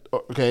then,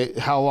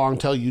 how long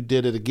till you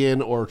did it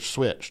again or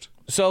switched?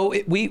 So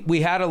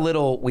we had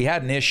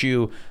an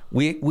issue.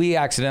 We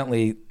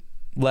accidentally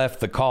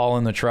left the call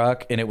in the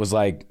truck, and it was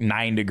like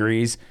 9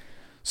 degrees.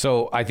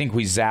 So I think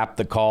we zapped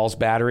the call's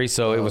battery.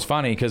 So it was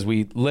funny because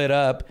we lit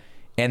up,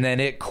 and then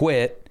it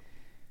quit,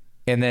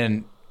 and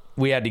then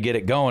we had to get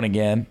it going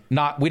again.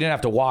 We didn't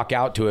have to walk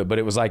out to it, but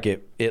it was like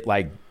it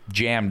like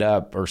jammed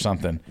up or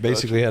something.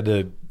 Basically had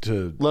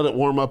to let it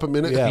warm up a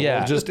minute.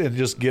 Yeah. Well,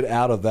 just get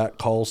out of that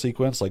call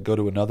sequence, like go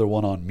to another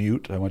one on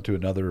mute. I went to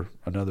another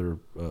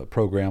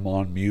program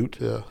on mute,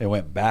 and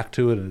went back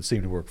to it, and it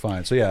seemed to work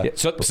fine. So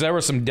so there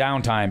was some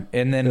downtime,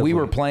 and then we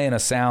were playing a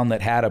sound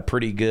that had a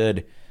pretty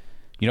good,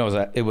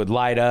 it would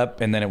light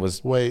up, and then it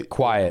was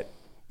quiet,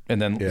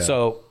 and then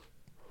so.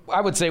 I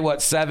would say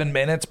 7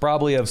 minutes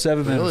probably of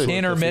 7 minutes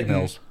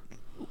intermittent,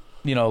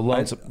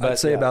 lonesome. I'd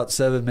say about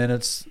 7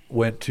 minutes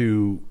went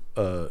to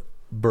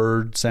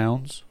bird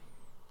sounds.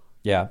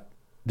 Yeah,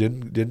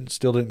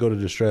 still didn't go to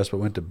distress, but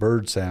went to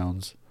bird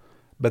sounds.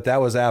 But that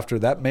was after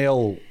that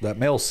male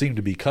seemed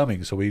to be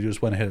coming, so we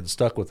just went ahead and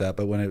stuck with that.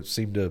 But when it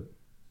seemed to,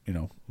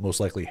 most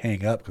likely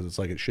hang up because it's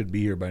like it should be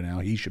here by now,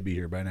 he should be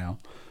here by now.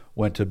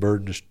 Went to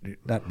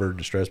not bird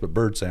distress, but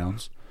bird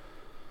sounds.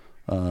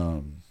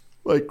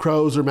 Like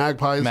crows or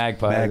magpies?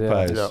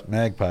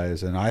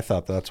 Magpies. And I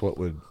thought that's what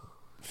would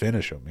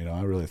finish them.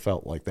 I really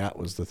felt like that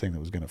was the thing that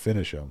was going to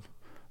finish them.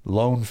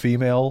 Lone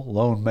female,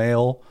 lone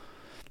male.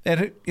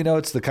 And,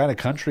 it's the kind of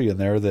country in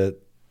there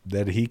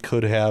that he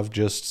could have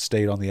just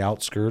stayed on the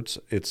outskirts.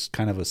 It's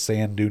kind of a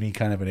sand dune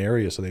kind of an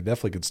area, so they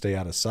definitely could stay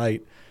out of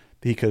sight.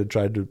 He could have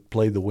tried to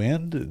play the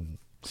wind and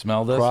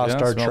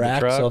crossed our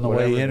tracks on the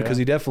way in, because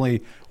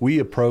we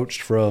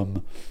approached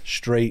from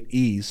straight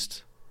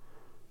east,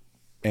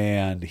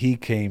 and he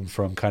came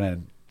from kind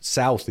of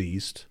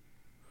southeast,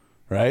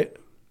 right?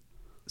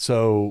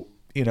 So,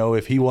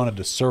 if he wanted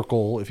to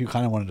circle, if you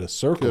kind of wanted to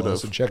circle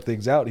us and check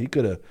things out, he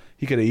could have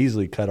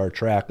easily cut our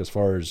track as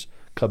far as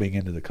coming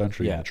into the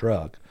country in the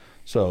truck.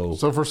 So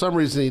for some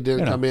reason he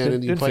didn't come in,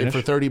 and you played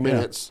for 30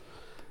 minutes.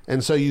 Yeah.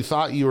 And so you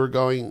thought you were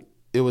going,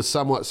 it was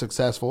somewhat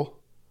successful.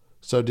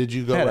 So did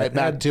you go right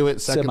back to it,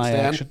 second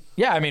stand?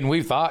 Yeah,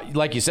 we thought,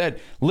 like you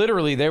said,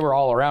 literally they were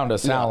all around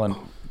us, howling,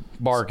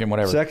 barking,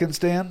 whatever. Second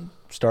stand,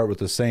 start with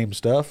the same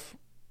stuff.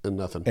 And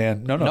nothing.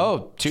 And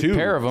no, two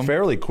pair of them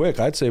fairly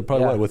quick. I'd say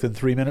probably within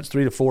 3 minutes,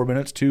 3 to 4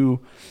 minutes, two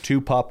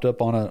popped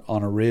up on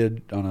a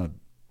ridge, on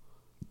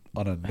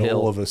on a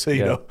knoll of a,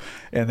 you know,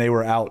 and they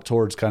were out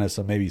towards kind of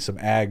some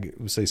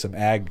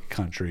ag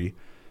country,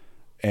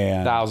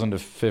 and 1,000 to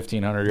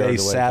 1,500 yards they away.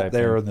 Sat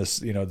there, and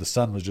this, you know, the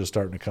sun was just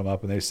starting to come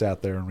up, and they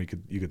sat there, and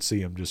you could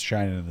see them just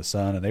shining in the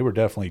sun, and they were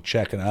definitely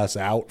checking us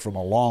out from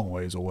a long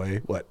ways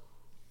away. What,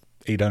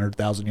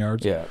 800,000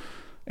 yards? Yeah,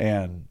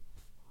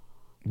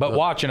 but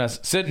watching us,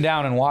 sitting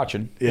down and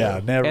watching.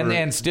 Yeah, never,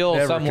 and still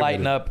never some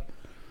lighting up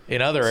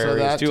in other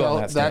areas too.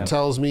 On that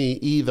tells me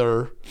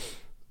either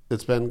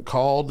it's been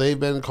called, they've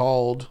been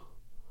called,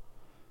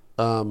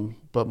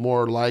 but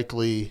more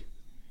likely,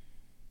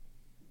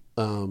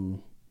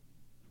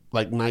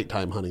 like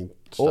nighttime hunting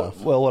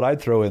stuff. Well, what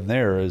I'd throw in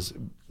there is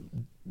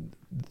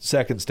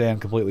second stand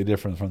completely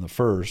different from the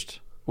first.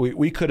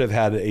 We could have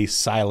had a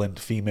silent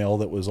female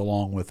that was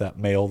along with that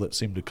male that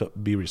seemed to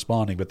be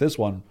responding, but this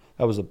one,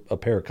 that was a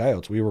pair of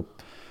coyotes. We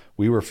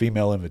were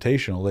female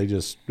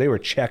invitational. They were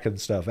checking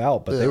stuff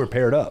out, but they were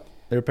paired up.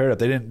 They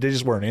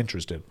just weren't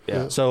interested.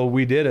 Yeah. So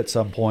we did at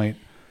some point,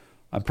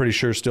 I'm pretty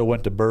sure, still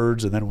went to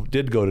birds, and then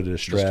did go to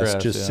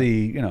distress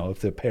see, you know, if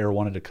the pair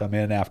wanted to come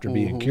in after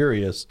being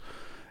curious,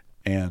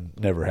 and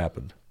never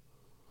happened.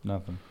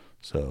 Nothing.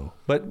 So,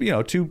 but you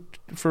know,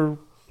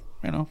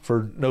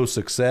 for no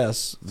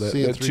success,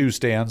 the two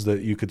stands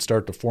that you could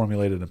start to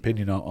formulate an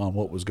opinion on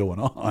what was going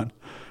on,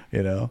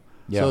 you know.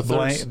 Yeah.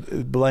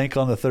 So blank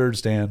on the third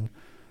stand.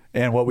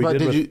 And what we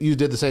you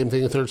did the same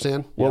thing at third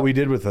stand? What we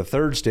did with the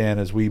third stand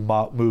is we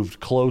moved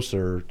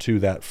closer to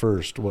that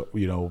first,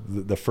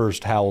 the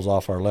first howls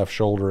off our left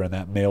shoulder, and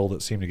that male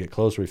that seemed to get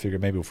closer. We figured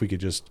maybe if we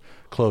could just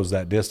close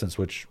that distance,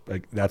 which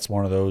that's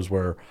one of those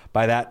where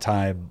by that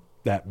time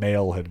that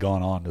male had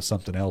gone on to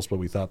something else, but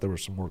we thought there were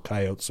some more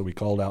coyotes, so we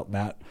called out in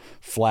that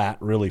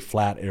really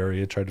flat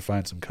area, tried to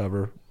find some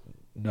cover.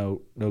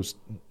 No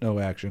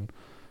action,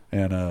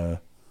 and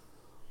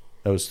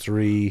those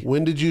three.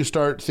 When did you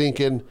start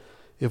thinking,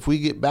 if we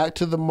get back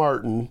to the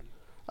Martin,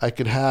 I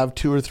could have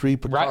 2 or 3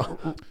 pecans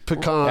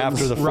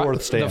after the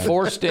fourth stand? The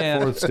fourth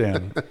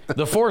stand.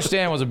 The fourth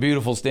stand was a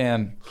beautiful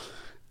stand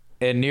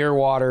and near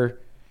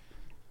water.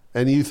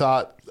 And you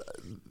thought,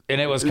 and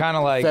it was kind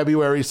of like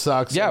February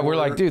sucks. Yeah, we're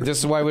like, dude, this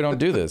is why we don't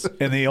do this.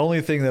 And the only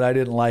thing that I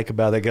didn't like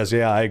about that, guys,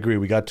 yeah, I agree.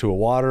 We got to a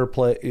water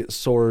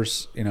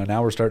source. You know,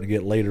 now we're starting to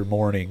get later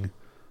morning.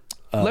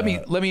 Let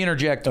me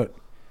interject.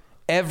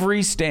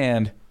 Every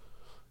stand,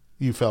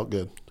 you felt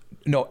good.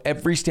 No,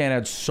 every stand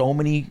had so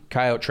many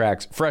coyote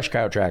tracks, fresh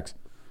coyote tracks.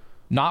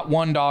 Not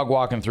one dog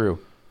walking through,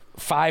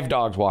 5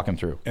 dogs walking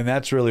through. And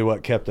that's really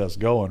what kept us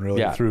going,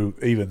 through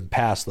even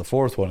past the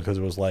fourth one, because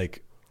it was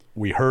like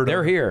we heard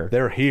they're here.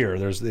 They're here.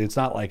 It's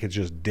not like it's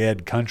just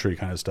dead country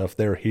kind of stuff.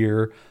 They're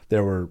here.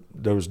 There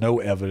was no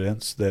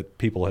evidence that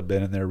people had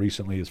been in there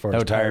recently as far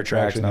as tire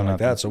tracks, nothing like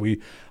that. So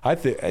I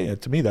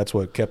think to me that's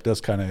what kept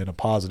us kind of in a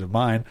positive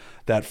mind.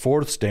 That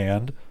fourth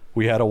stand,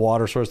 we had a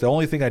water source. The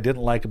only thing I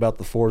didn't like about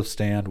the fourth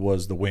stand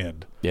was the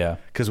wind. Yeah.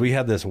 Because we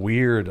had this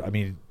weird,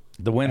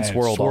 the wind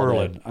swirled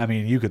all day.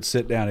 You could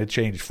sit down. It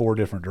changed 4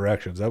 different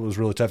directions. That was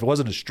really tough. It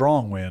wasn't a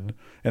strong wind,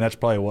 and that's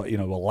probably what,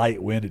 a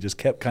light wind. It just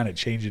kept kind of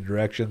changing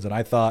directions. And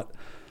I thought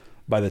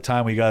by the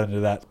time we got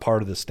into that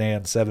part of the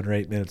stand, 7 or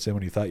 8 minutes in,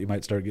 when you thought you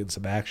might start getting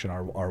some action,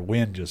 our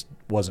wind just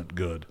wasn't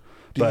good.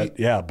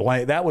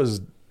 That was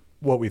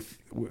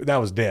that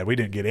was dead. We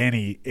didn't get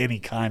any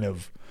kind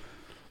of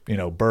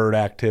bird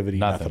activity,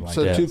 nothing like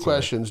that. So 2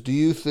 questions. Do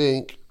you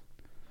think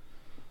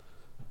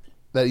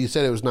that you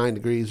said it was 9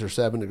 degrees or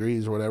 7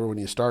 degrees or whatever when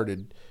you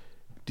started?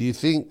 Do you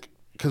think,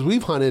 because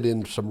we've hunted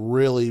in some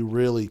really,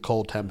 really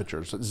cold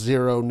temperatures,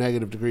 0,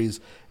 negative degrees,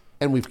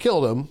 and we've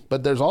killed them,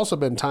 but there's also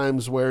been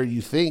times where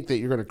you think that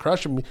you're going to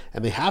crush them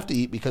and they have to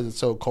eat because it's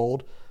so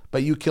cold,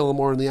 but you kill them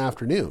more in the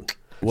afternoon.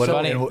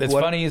 It's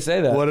funny you say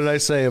that. What did I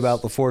say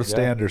about the fourth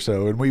stand or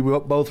so? And we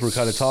both were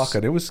kind of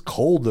talking. It was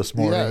cold this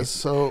morning. Yeah,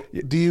 so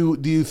do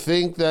you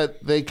think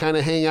that they kind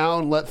of hang out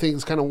and let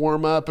things kind of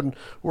warm up, and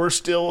we're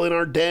still in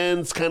our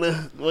dens kind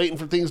of waiting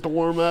for things to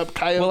warm up?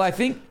 Coyotes, well, I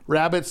think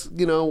rabbits,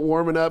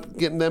 warming up,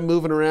 getting them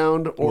moving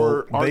around,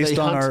 or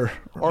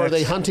are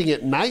they hunting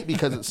at night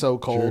because it's so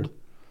cold? Sure.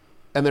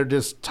 And they're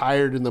just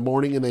tired in the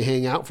morning and they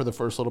hang out for the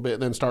first little bit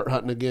and then start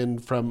hunting again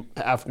from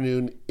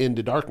afternoon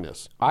into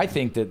darkness? I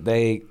think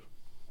they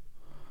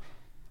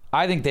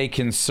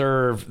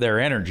conserve their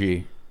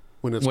energy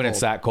when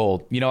it's that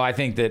cold. I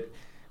think that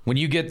when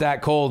you get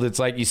that cold, it's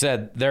like you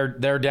said,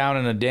 they're down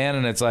in a den,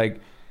 and it's like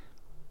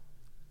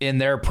in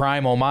their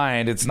primal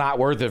mind, it's not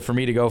worth it for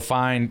me to go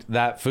find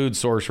that food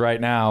source right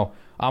now.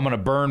 I'm going to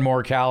burn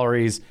more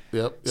calories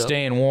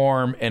staying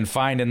warm and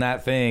finding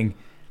that thing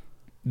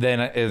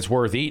than it's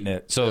worth eating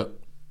it. So,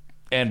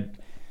 and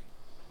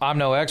I'm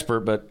no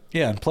expert, but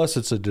yeah, and plus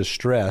it's a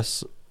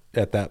distress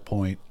at that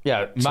point.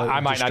 Yeah, so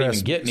I might not even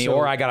get any,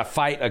 or I got to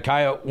fight a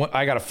coyote.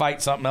 I got to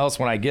fight something else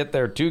when I get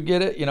there to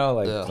get it.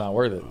 It's not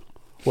worth it.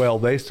 Well,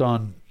 based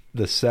on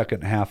the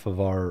second half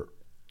of our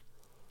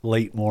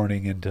late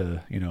morning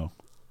into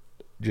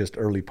just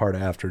early part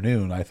of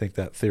afternoon, I think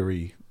that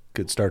theory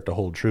could start to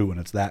hold true when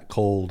it's that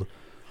cold.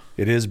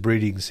 It is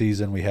breeding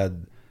season. We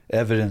had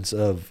evidence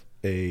of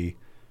a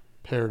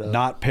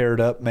not paired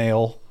up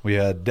male. We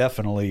had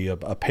definitely a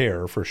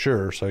pair for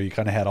sure. So you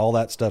kind of had all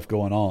that stuff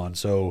going on.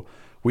 So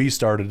we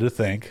started to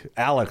think,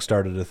 Alex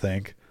started to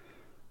think,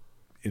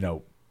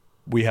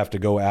 we have to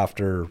go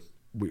after,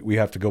 we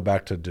have to go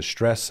back to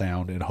distress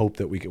sound and hope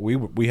that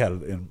we had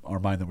in our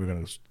mind that we were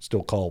going to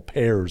still call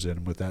pairs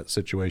in with that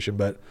situation.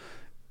 But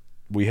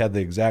we had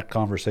the exact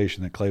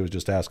conversation that Clay was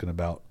just asking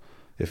about.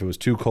 If it was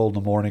too cold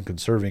in the morning,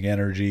 conserving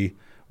energy,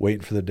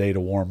 waiting for the day to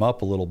warm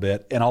up a little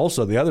bit. And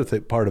also the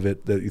other part of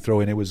it that you throw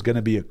in, it was going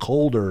to be a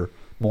colder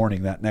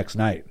morning that next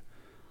night.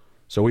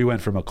 So we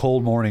went from a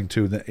cold morning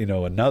to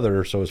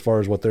another. So as far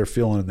as what they're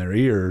feeling in their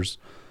ears,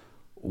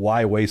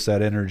 why waste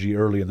that energy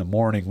early in the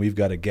morning? We've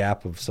got a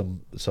gap of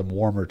some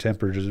warmer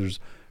temperatures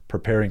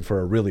preparing for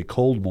a really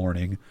cold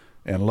morning.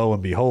 And lo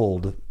and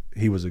behold,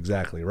 he was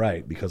exactly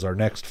right, because our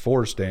next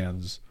 4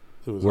 stands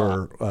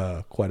were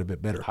quite a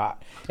bit better.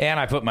 Hot. And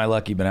I put my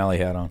Lucky Benelli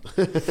hat on.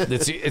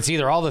 It's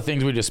either all the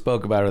things we just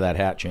spoke about or that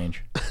hat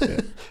change.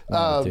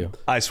 Yeah.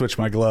 I switched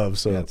my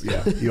gloves, so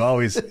yeah. You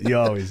always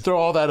throw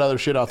all that other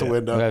shit out the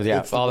window.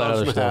 Yeah, all that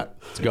other stuff.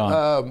 It's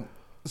gone.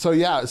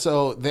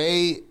 So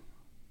they,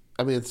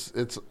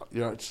 it's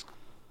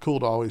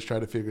cool to always try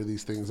to figure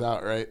these things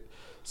out, right?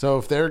 So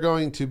if they're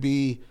going to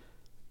be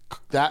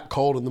that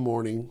cold in the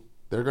morning,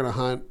 they're going to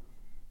hunt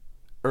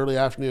early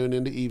afternoon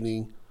into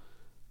evening.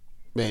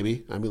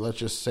 Maybe. Let's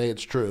just say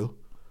it's true.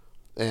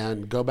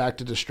 And go back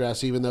to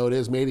distress, even though it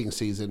is mating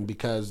season,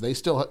 because they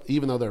still,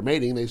 even though they're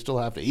mating, they still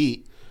have to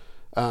eat.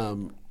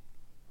 And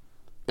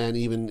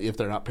even if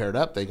they're not paired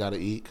up, they got to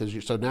eat.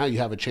 So now you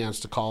have a chance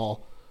to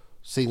call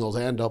singles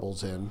and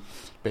doubles in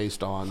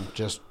based on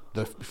just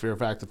the sheer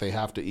fact that they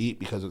have to eat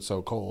because it's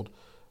so cold.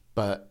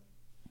 But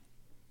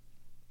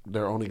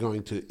they're only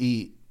going to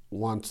eat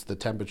once the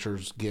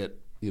temperatures get,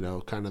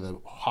 kind of the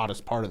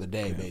hottest part of the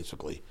day,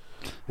 basically,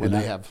 when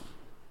they have...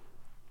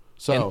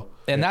 So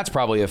and that's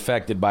probably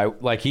affected by,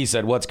 like he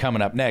said, what's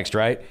coming up next,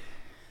 right?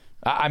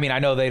 I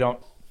know they don't.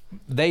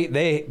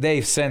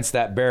 They sense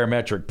that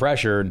barometric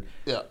pressure, and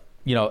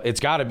it's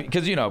got to be,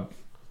 because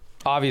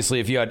obviously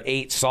if you had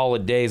 8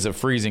 solid days of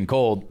freezing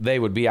cold, they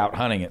would be out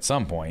hunting at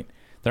some point.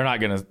 They're not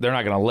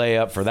gonna lay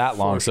up for that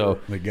long. So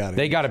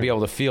they got to be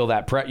able to feel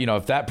that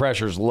if that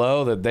pressure's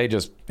low, that they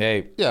just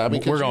we're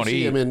going to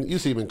eat. You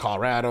see them in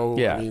Colorado.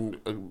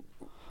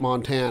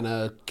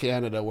 Montana,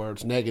 Canada, where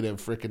it's negative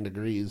freaking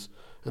degrees.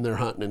 And they're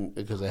hunting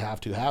because they have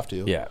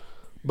to. Yeah.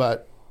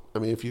 But,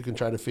 if you can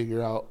try to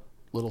figure out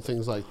little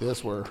things like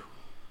this where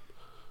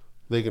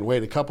they can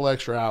wait a couple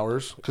extra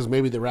hours, because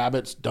maybe the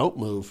rabbits don't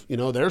move.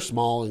 They're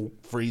small and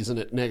freezing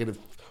at negative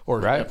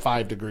or at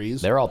 5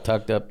 degrees. They're all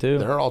tucked up, too.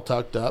 They're all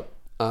tucked up.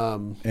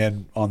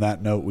 And on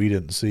that note, we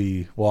didn't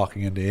see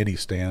walking into any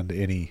stand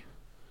any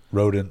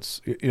rodents,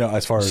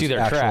 as far as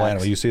actual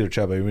animals. You see their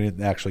tracks. We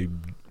didn't actually,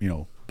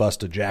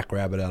 bust a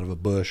jackrabbit out of a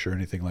bush or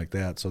anything like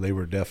that. So they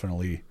were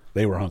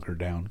hunkered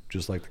down,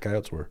 just like the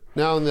coyotes were.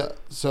 Now, in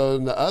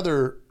the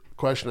other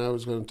question I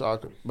was going to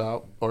talk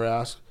about or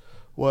ask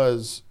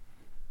was,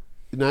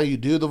 now you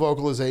do the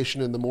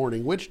vocalization in the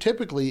morning, which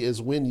typically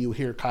is when you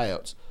hear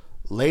coyotes.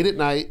 Late at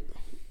night,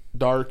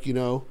 dark,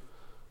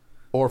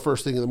 or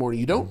first thing in the morning.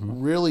 You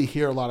don't really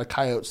hear a lot of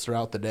coyotes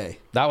throughout the day.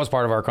 That was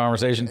part of our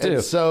conversation, too.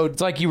 And so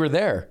it's like you were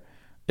there.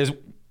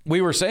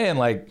 We were saying,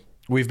 like,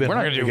 we're not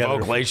going to do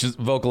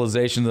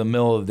vocalizations in the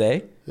middle of the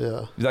day.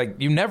 Yeah, like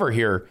you never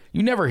hear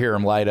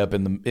them light up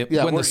when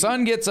the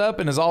sun gets up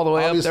and is all the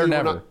way up. They're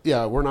never.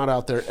 We're not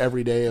out there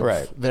every day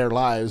of their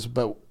lives,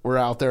 but we're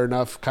out there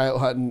enough coyote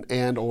hunting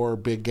and or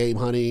big game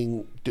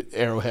hunting,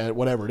 arrowhead,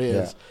 whatever it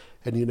is,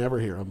 and you never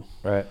hear them.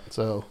 Right.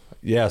 So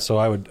so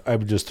I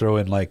would just throw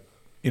in, like,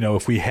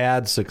 if we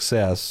had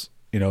success,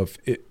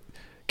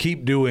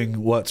 keep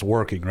doing what's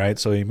working, right?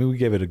 So we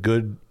gave it a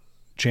good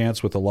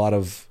chance with a lot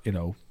of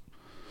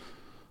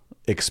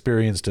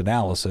experienced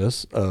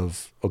analysis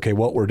of, okay,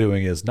 what we're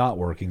doing is not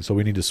working, so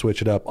we need to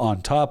switch it up, on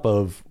top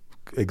of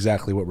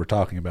exactly what we're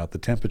talking about. The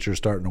temperature's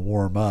starting to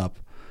warm up.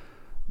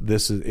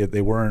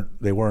 They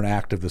weren't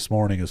active this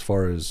morning as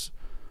far as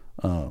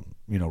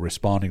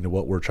responding to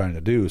what we're trying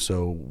to do,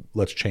 so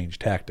let's change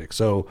tactics.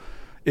 So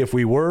if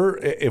it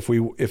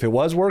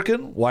was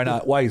working, why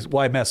not?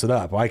 Why mess it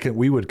up?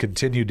 We would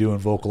continue doing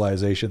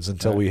vocalizations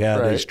until we had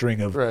a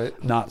string of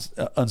not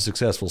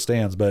unsuccessful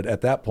stands. But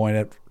at that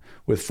point,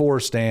 with 4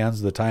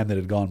 stands, the time that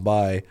had gone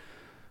by,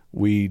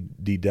 we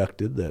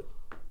deducted that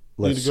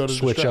let's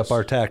switch up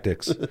our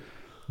tactics.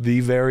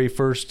 The very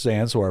first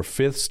stand, so our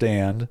 5th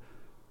stand,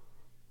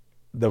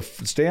 the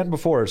stand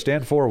before,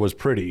 stand 4 was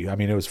pretty.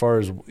 As far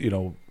as,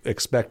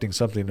 expecting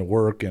something to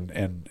work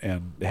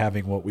and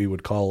having what we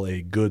would call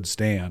a good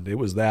stand, it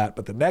was that.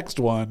 But the next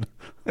one,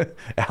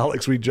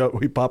 Alex, we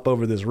pop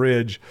over this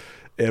ridge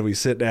and we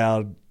sit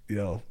down,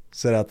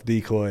 set out the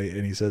decoy,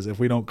 and he says, if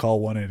we don't call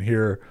one in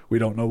here, we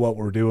don't know what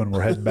we're doing.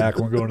 We're heading back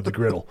and we're going to the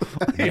griddle.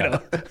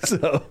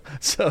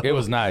 So it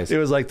was nice. It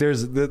was like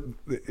there's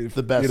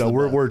the best.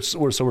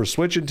 We're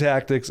switching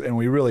tactics, and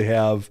we really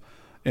have,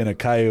 in a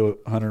coyote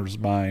hunter's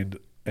mind,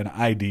 an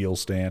ideal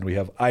stand. We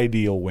have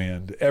ideal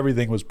wind.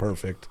 Everything was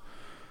perfect.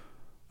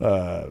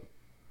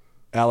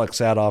 Alex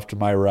sat off to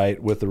my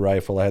right with the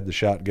rifle. I had the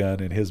shotgun,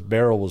 and his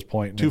barrel was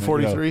pointing.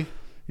 243.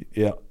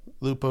 Yeah.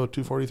 Lupo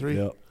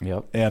 243.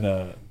 Yep.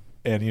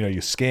 And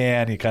you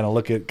scan. You kind of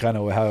look at kind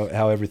of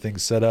how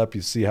everything's set up.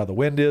 You see how the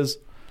wind is.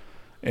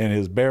 And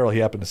his barrel, he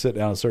happened to sit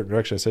down a certain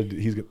direction. I said,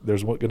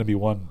 there's going to be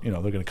one, they're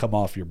going to come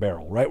off your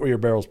barrel. Right where your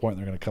barrel's pointing,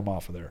 they're going to come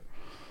off of there.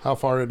 How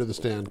far into the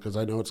stand? Because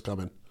I know it's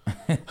coming.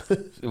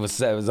 It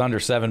was under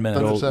 7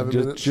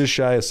 minutes. Just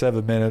shy of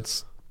 7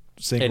 minutes.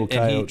 Single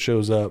coyote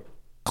shows up.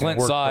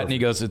 Clint saw it, and he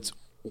goes, it's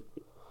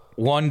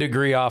 1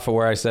 degree off of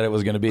where I said it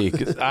was going to be.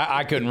 'Cause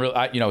I couldn't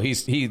really,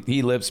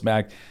 he lip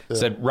smacked,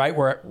 said right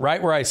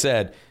where I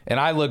said. And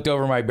I looked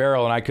over my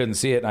barrel, and I couldn't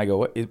see it. And I go,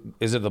 what,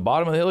 is it at the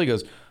bottom of the hill? He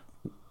goes,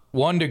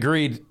 1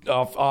 degree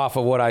off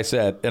of what I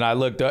said. And I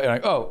looked up,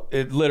 and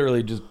it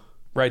literally just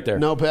right there.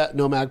 No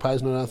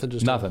magpies, no nothing,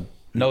 just nothing.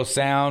 No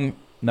sound,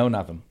 no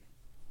nothing.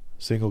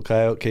 Single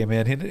coyote came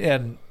in,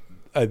 and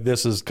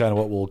this is kind of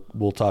what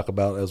we'll talk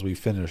about as we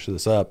finish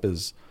this up.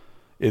 Is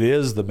it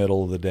is the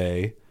middle of the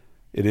day,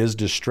 it is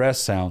distress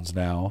sounds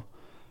now.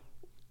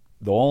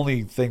 The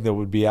only thing that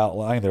would be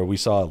outlying there, we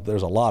saw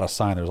there's a lot of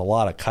sign, there's a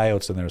lot of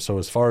coyotes in there. So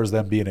as far as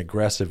them being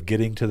aggressive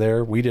getting to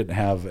there, we didn't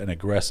have an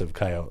aggressive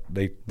coyote.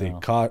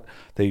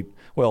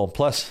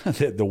 Plus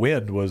the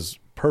wind was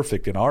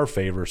perfect in our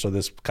favor, so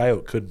this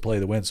coyote couldn't play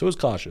the wind, so it was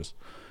cautious.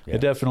 Yeah.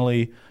 It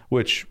definitely,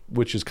 which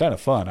is kind of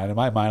fun. In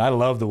my mind, I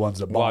love the ones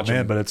that bomb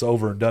in, but it's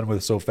over and done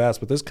with so fast.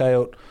 But this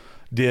coyote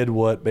did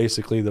what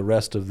basically the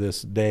rest of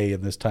this day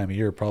and this time of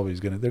year probably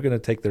they're going to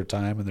take their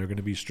time, and they're going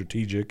to be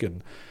strategic.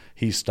 And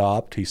he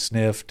stopped, he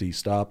sniffed, he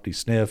stopped, he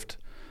sniffed.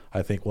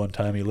 I think one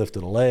time he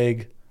lifted a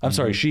leg. I'm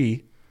sorry,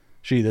 she.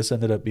 This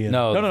ended up being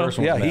no. First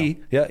one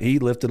he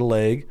lifted a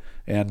leg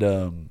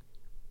and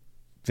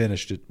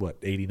finished at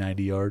 80,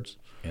 90 yards.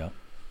 Yeah.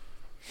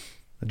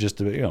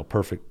 Just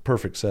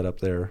perfect setup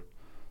there.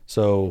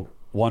 So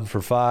 1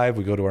 for 5,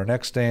 we go to our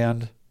next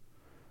stand,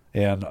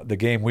 and the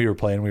game we were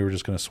playing, we were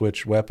just going to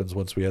switch weapons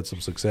once we had some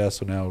success.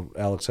 So now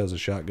Alex has a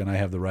shotgun, I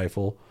have the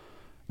rifle.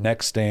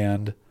 Next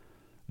stand,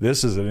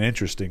 this is an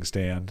interesting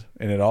stand,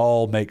 and it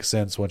all makes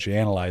sense once you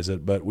analyze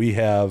it. But we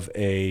have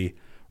a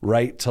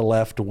right to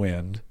left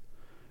wind.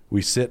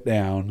 We sit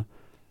down.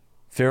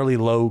 Fairly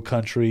low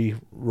country,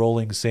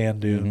 rolling sand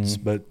dunes,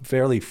 but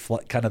fairly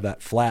kind of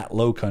that flat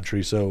low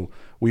country. So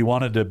we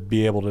wanted to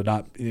be able to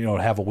not,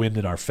 have a wind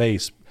in our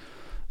face.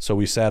 So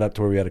we sat up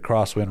to where we had a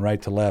crosswind right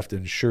to left,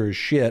 and sure as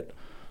shit,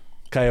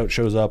 coyote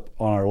shows up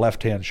on our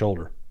left-hand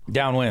shoulder.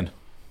 Downwind.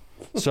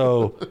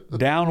 So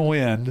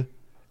downwind,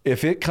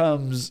 if it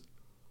comes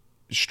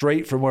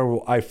straight from where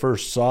I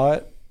first saw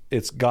it,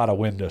 it's got to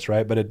wind us,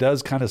 right? But it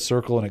does kind of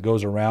circle, and it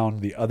goes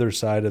around the other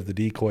side of the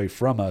decoy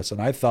from us.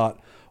 And I thought,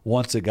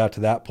 once it got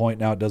to that point,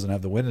 now it doesn't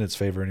have the wind in its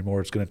favor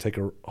anymore. It's going to take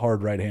a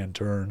hard right-hand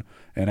turn,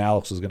 and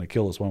Alex is going to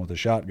kill this one with a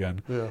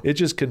shotgun. Yeah. It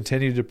just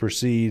continued to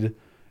proceed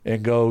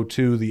and go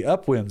to the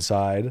upwind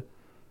side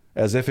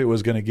as if it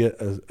was going to get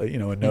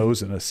a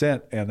nose and a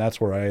scent, and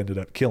that's where I ended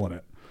up killing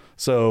it.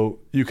 So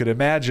you could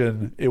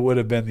imagine it would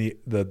have been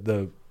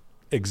the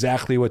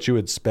exactly what you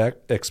would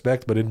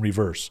expect, but in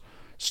reverse.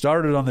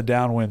 Started on the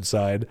downwind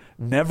side,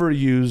 never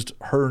used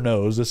her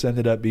nose. This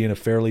ended up being a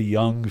fairly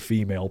young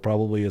female,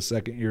 probably a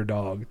second-year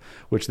dog,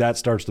 which that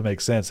starts to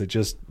make sense. It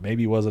just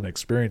maybe wasn't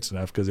experienced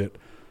enough because it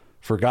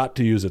forgot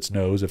to use its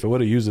nose. If it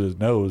would have used its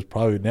nose,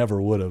 probably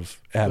never would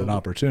have had an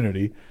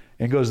opportunity,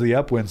 and goes to the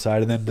upwind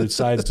side and then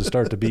decides to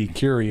start to be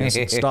curious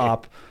and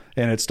stop.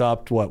 And it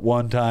stopped,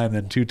 one time,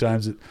 then 2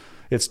 times.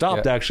 It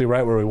stopped actually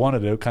right where we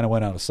wanted it. It kind of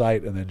went out of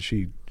sight, and then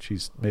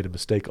she's made a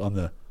mistake on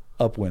the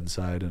upwind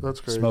side and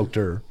smoked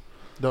her.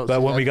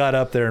 But when we got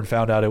up there and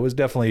found out it was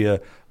definitely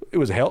a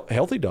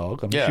healthy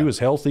dog. I mean, she was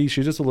healthy.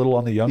 She's just a little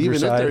on the younger side.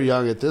 Even if they're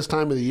young, at this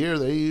time of the year,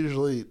 they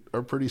usually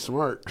are pretty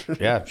smart.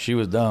 Yeah, she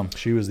was dumb.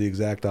 She was the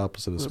exact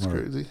opposite of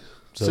smart. That's crazy.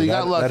 So you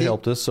got lucky. That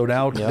helped us. So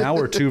now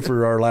we're 2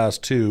 for our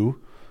last 2.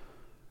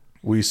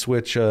 We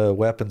switch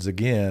weapons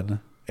again,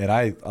 and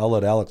I'll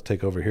let Alex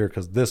take over here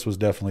because this was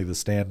definitely the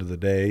stand of the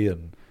day,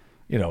 and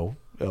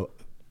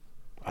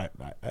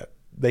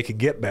they could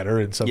get better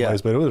in some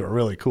ways, but it was a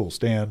really cool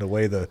stand. The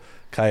way the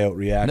coyote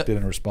reacted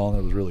and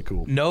responded was really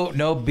cool. No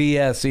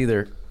BS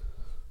either.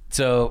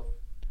 So,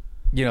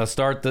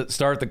 start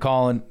the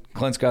calling.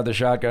 Clint's got the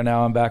shotgun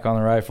now. I'm back on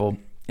the rifle,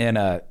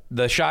 and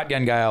the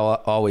shotgun guy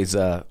always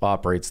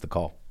operates the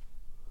call.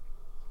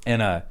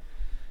 And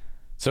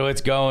so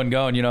it's going,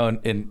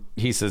 and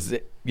he says,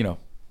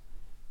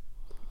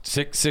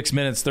 6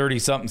 minutes 30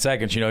 something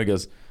seconds. He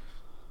goes,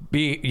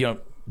 be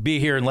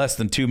here in less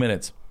than 2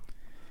 minutes.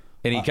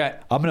 And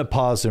I'm going to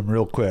pause him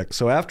real quick.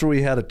 So after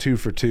we had a 2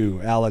 for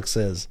 2, Alex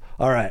says,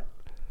 "All right,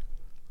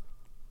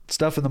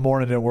 stuff in the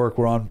morning didn't work.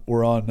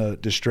 We're on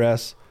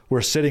distress.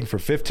 We're sitting for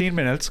 15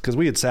 minutes because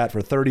we had sat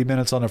for 30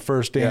 minutes on the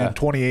first stand and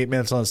 28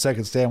 minutes on the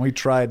second stand. We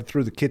tried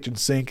through the kitchen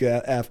sink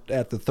at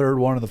the third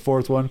one and the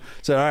fourth one.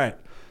 Said, all right,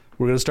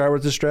 we're going to start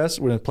with distress.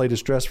 We're going to play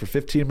distress for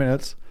 15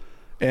 minutes.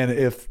 And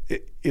if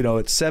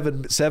at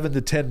 7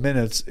 to 10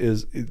 minutes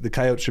is the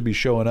coyote should be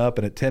showing up,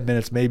 and at 10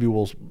 minutes maybe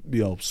we'll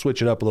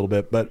switch it up a little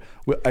bit. But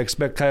I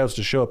expect coyotes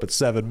to show up at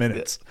 7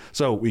 minutes.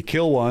 So we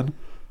kill one,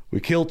 we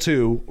kill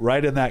two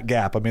right in that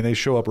gap. I mean, they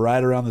show up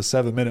right around the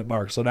 7-minute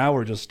mark. So now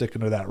we're just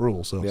sticking to that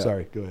rule. So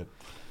sorry, go ahead.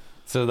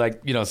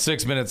 So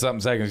 6 minutes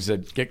something seconds.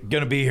 You said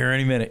gonna be here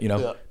any minute.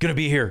 Gonna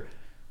be here.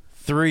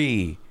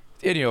 3.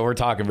 And, we're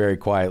talking very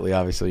quietly,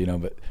 obviously.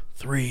 But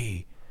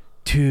 3,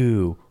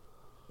 2,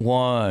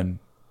 1.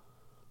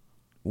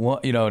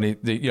 And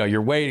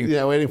you're waiting.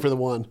 Yeah, waiting for the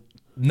one.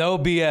 No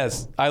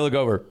BS. I look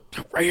over,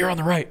 right here on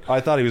the right. I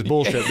thought he was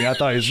bullshitting me. I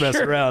thought he was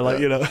messing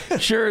around.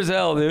 Sure as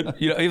hell, dude.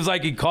 It was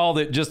like he called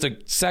it just a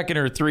second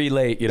or 3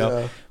 late.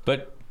 Yeah.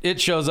 But it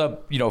shows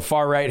up,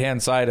 far right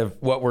hand side of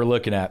what we're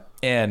looking at,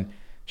 and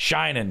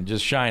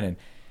just shining.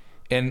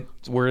 And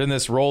we're in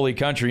this rolly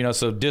country,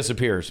 so it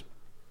disappears.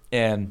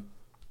 And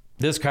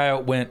this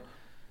coyote went.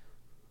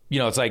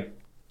 It's like,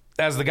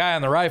 as the guy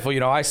on the rifle,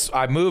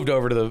 I moved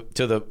over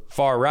to the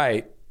far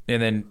right,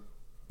 and then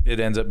it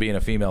ends up being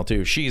a female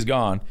too. She's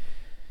gone,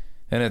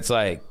 and it's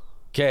like,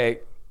 okay,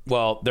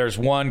 well, there's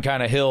one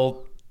kind of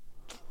hill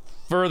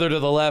further to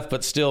the left,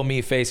 but still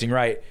me facing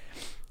right.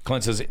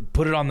 Clint says,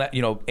 put it on that,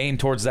 aim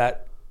towards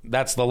that.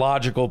 That's the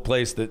logical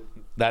place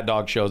that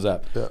dog shows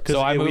up. Yeah.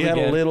 So we had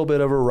a little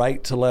bit of a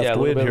right to left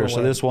wind here,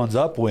 so this one's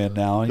upwind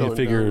now, and you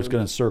figure it's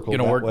going to circle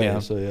that work way.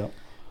 Down. So yeah.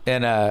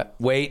 And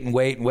wait.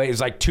 It was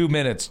like 2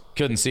 minutes,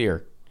 couldn't see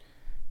her.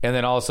 And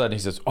then all of a sudden he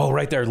says, oh,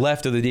 right there,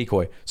 left of the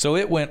decoy. So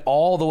it went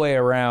all the way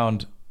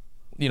around,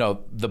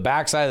 the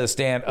backside of the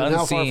stand, and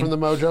unseen. How far from the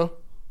mojo?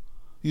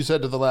 You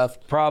said to the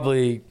left.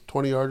 Probably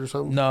 20 yards or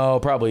something? No,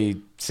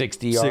 probably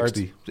 60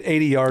 yards.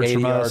 80 yards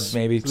from us.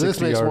 Maybe. So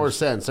this makes more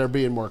sense. They're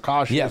being more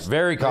cautious. Yeah,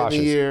 very cautious.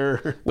 In the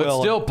year. But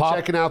still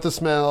checking out the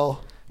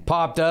smell.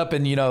 Popped up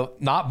and,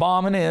 not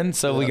bombing in.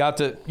 So we got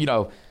to,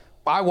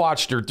 I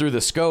watched her through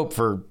the scope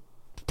for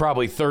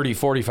probably 30,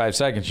 45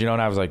 seconds, and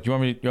I was like, you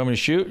want me to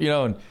shoot?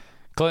 And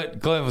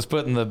Clint was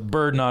putting the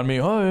burden on me.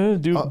 Oh,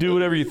 yeah, do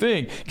whatever you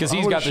think, because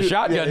he's got the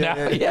shotgun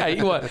now. Yeah,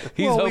 he's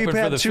hoping for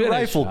the finish. Two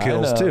rifle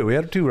kills too. We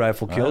had 2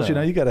 rifle kills.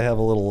 You got to have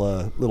a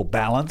little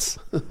balance.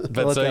 But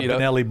let that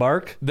Benelli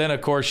bark. Then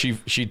of course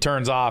she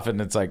turns off, and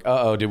it's like,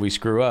 did we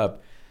screw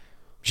up?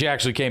 She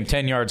actually came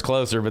 10 yards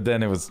closer, but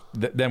then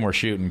then we're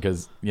shooting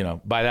because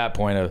by that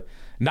point of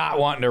not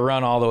wanting to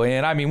run all the way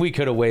in. I mean, we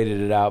could have waited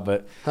it out,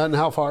 but and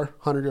how far?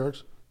 100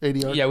 yards. 80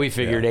 yards? Yeah, we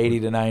figured 80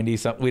 to 90.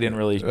 Something. We didn't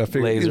really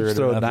laser it.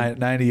 So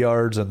 90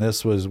 yards, and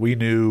we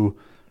knew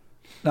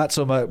not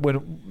so much.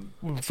 When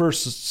we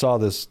first saw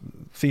this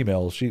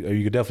female,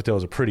 you could definitely tell it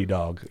was a pretty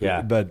dog.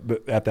 Yeah.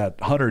 But at that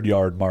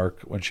 100-yard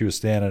mark, when she was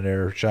standing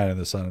there shining in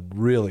the sun,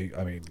 really,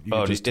 I mean, you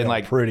could just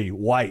tell pretty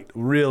white,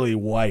 really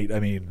white. I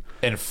mean.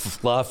 And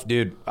fluff,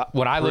 dude.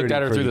 When I looked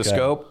at her through the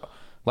scope,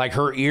 like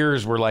her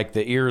ears were like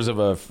the ears of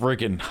a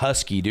freaking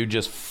husky, dude.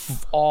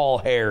 Just all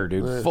hair,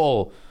 dude. Right.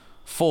 Full.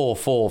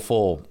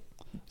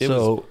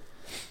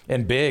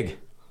 And big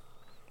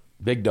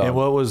dog. And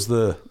what was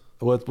the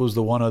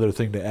one other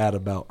thing to add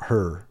about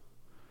her?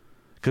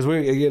 Because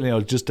we,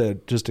 just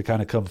to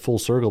kind of come full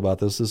circle about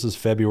this is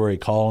February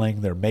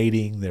calling. They're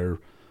mating. They're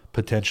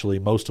potentially,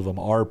 most of them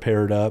are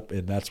paired up,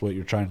 and that's what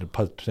you're trying to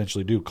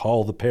potentially do: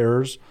 call the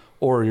pairs,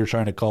 or you're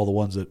trying to call the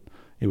ones that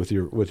with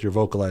your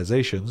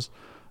vocalizations.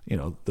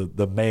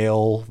 The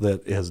male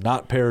that has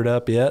not paired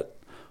up yet,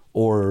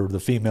 or the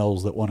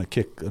females that want to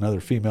kick another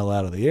female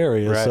out of the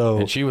area. Right. So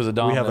and she was a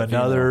dominant. We have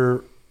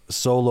another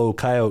solo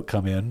coyote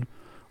come in.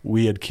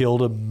 We had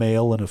killed a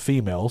male and a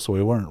female, so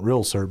we weren't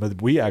real certain. But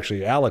we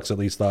actually, Alex at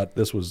least thought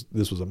this was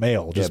a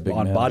male, just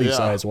on male. Body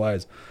size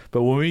wise.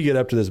 But when we get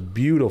up to this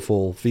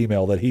beautiful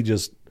female that he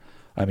just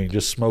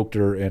smoked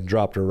her and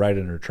dropped her right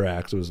in her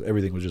tracks.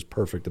 Everything was just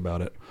perfect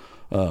about it.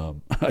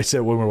 I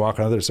said when we were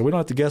walking out there, so we don't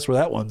have to guess where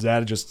that one's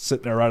at. It's just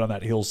sitting there right on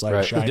that hillside.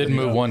 Right. It didn't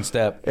move one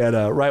step. And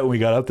right when we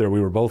got up there, we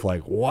were both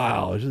like,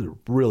 "Wow, this is a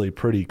really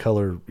pretty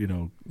colored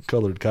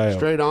coyote."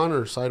 Straight on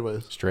or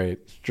sideways? Straight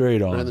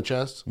on. Right in the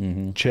chest.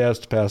 Mm-hmm.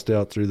 Chest passed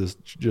out through this,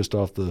 just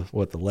off the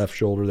left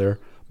shoulder there.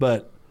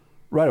 But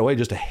right away,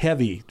 just a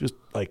heavy, just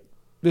like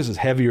this is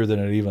heavier than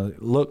it even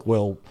looked.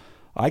 Well,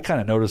 I kind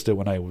of noticed it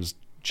when I was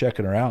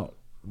checking her out.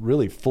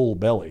 Really full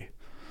belly.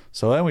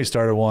 So then we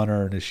started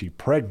wondering, is she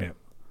pregnant?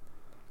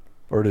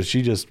 Or does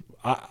she just?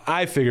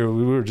 I figured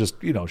we were just,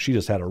 she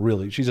just had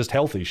she's just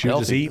healthy. She was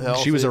just eating.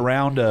 Healthy. She was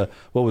around.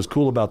 What was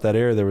cool about that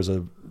area? There was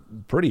a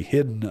pretty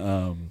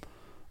hidden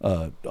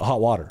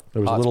hot water.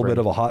 There was a little bit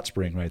of a hot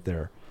spring right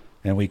there,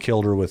 and we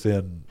killed her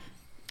within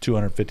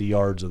 250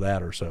 yards of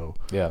that or so.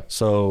 Yeah.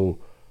 So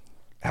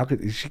how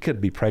could she couldn't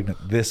be pregnant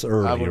this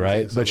early,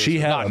 right? But she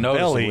had a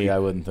belly. I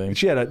wouldn't think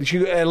she had she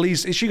could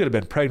have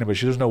been pregnant, but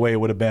there's no way it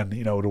would have been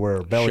to where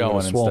her belly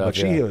was swollen. But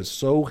she was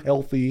so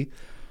healthy.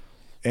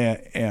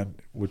 And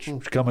which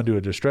coming to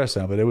a distress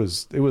sound, but it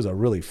was a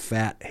really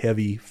fat,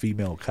 heavy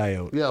female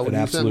coyote. Yeah, when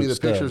you sent me the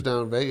pictures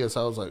down in Vegas,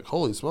 I was like,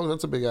 "Holy smoke,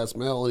 that's a big ass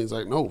male!" And he's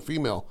like, "No,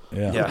 female."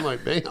 Yeah, I'm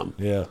like, "Bam."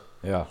 Yeah.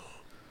 Dude,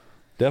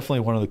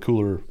 definitely one of the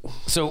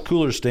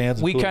cooler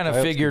stands. We kind of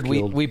figured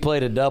we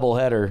played a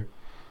doubleheader.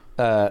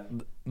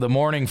 The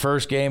morning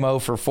first game 0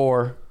 for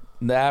 4.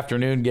 The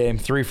afternoon game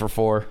 3 for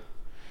 4.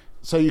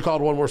 So you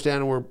called one more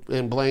stand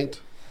and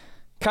blanked?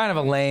 Kind of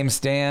a lame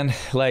stand,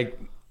 like,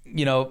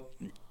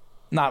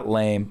 not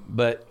lame,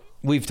 but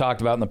we've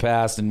talked about in the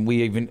past, and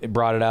we even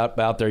brought it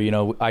out there.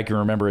 I can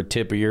remember a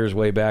tip of yours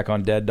way back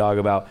on Dead Dog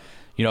about,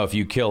 if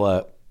you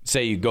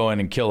say you go in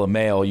and kill a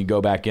male, you go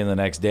back in the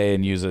next day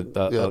and use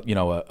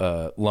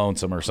a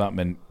lonesome or something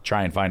and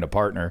try and find a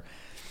partner.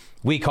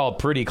 We called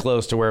pretty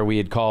close to where we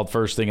had called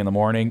first thing in the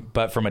morning,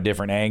 but from a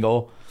different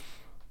angle.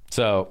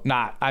 So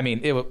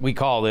we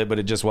called it, but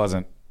it just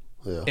wasn't.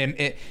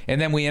 Yeah. And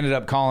then we ended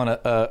up calling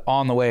a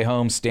on the way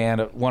home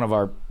stand at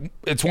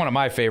it's one of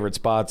my favorite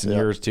spots, and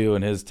yours too,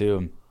 and his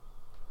too.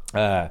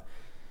 Right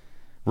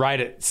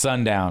at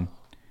sundown.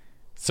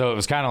 So it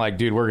was kind of like,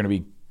 dude, we're going to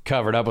be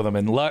covered up with them.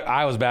 And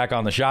I was back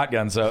on the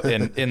shotgun. So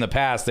in the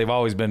past, they've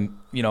always been,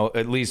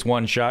 at least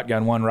one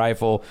shotgun, one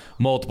rifle,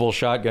 multiple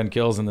shotgun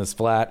kills in this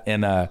flat,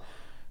 and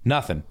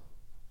nothing.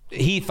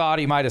 He thought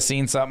he might have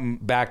seen something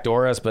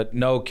backdoor us, but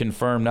no,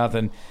 confirmed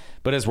nothing.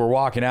 But as we're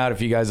walking out, if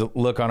you guys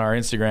look on our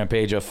Instagram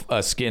page,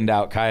 a skinned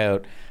out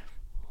coyote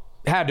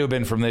had to have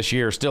been from this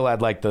year. Still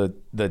had like the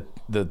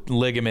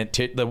ligament,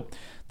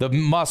 the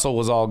muscle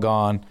was all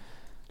gone.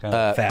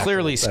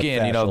 Clearly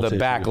skinned.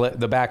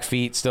 The back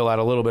feet still had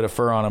a little bit of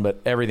fur on them,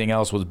 but everything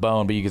else was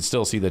bone. But you could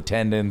still see the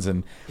tendons,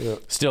 and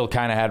still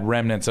kind of had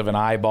remnants of an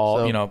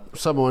eyeball.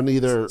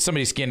 So,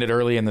 somebody skinned it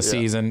early in the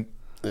season,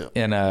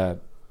 and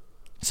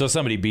so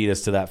somebody beat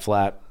us to that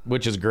flat,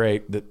 which is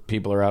great that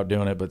people are out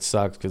doing it, but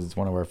sucks because it's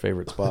one of our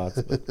favorite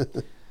spots.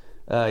 But,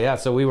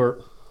 so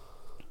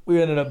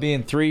we ended up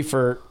being 3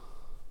 for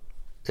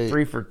 9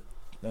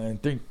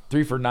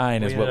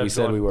 is what we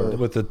said we were.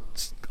 With the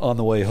on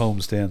the way home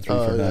stand, 3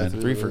 for 9.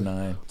 3 for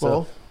 9.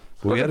 Well,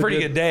 we had a pretty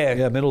good day.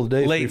 Yeah, middle of the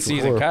day. Late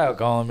season coyote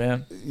calling,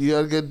 man. You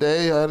had a good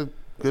day. I had a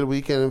good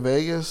weekend in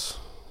Vegas.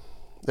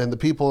 And the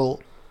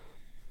people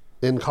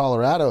in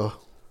Colorado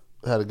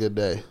had a good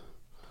day.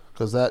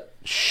 Because that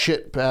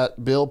shit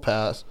bill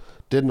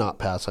did not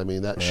pass.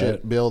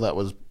 Shit bill that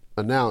was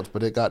announced,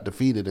 but it got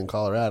defeated in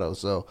Colorado.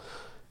 So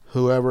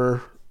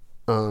whoever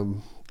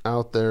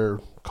out there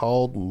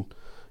called and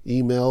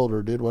emailed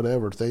or did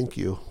whatever, thank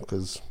you.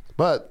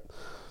 But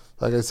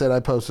like I said, I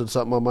posted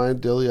something on my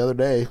deal the other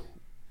day.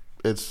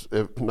 It's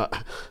not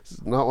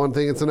one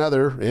thing, it's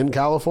another. In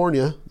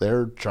California,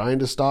 they're trying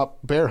to stop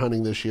bear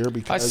hunting this year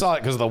because I saw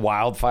it because of the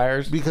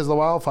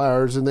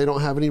wildfires. And they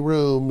don't have any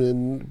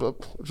room. But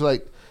it's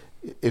like,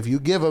 if you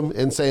give them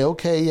and say,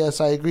 okay,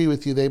 yes, I agree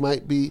with you,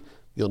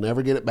 you'll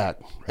never get it back.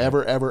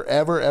 Ever, ever,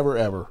 ever, ever,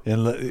 ever.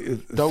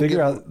 And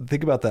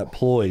think about that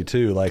ploy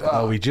too. Like,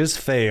 we just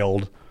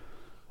failed.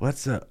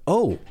 What's that?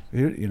 Oh,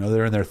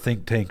 they're in their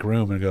think tank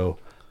room and go,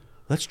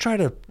 let's try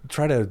to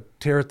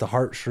tear at the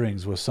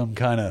heartstrings with some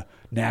kind of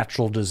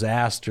natural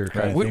disaster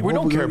kind of thing. We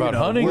don't care about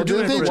hunting. Well,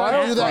 didn't they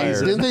try to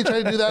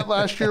do that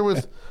last year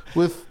with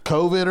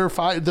COVID or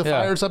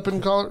fires up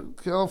in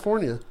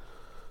California?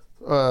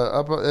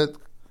 Up at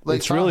Lake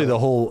it's really the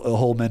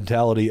whole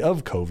mentality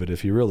of COVID,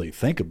 if you really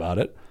think about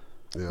it.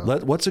 Yeah.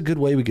 What's a good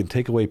way we can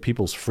take away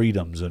people's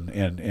freedoms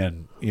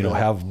and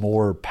have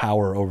more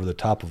power over the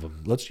top of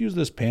them? Let's use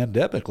this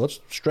pandemic. Let's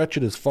stretch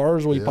it as far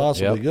as we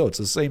possibly go. It's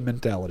the same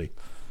mentality.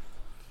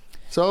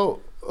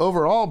 So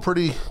overall,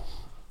 pretty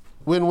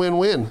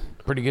win-win-win.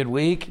 Pretty good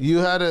week. You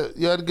had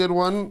a good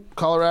one.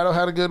 Colorado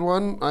had a good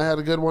one. I had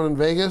a good one in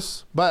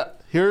Vegas.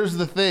 But here's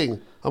the thing.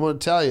 I'm going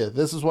to tell you.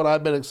 This is what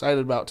I've been excited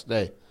about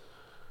today.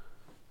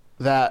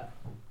 That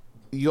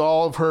you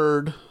all have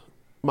heard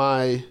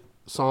my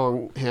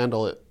song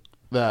Handle It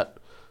that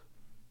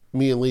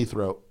me and Leith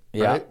wrote,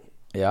 right?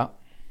 Yeah.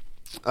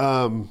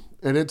 And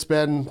it's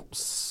been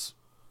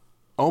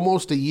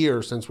almost a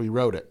year since we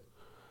wrote it.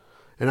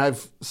 And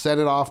I've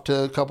sent it off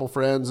to a couple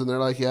friends, and they're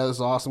like, yeah, this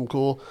is awesome,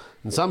 cool.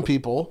 And some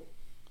people,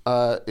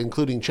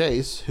 including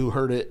Chase, who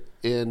heard it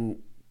in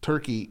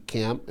turkey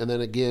camp and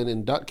then again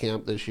in duck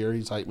camp this year,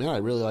 he's like, man, I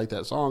really like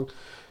that song.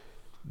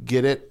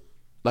 Get it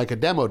like a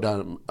demo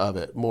done of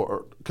it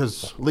more,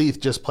 because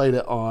Leith just played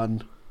it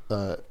on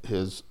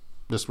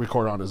just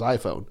record on his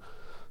iPhone.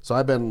 So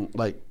I've been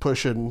like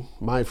pushing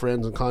my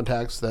friends and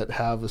contacts that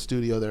have a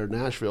studio there in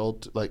Nashville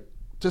to like,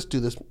 just do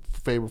this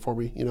favor for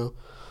me,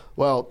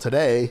 Well,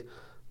 today,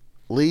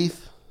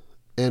 Leith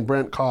and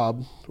Brent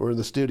Cobb were in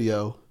the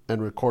studio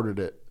and recorded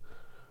it,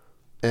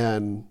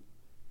 and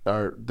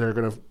they're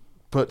gonna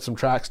put some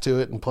tracks to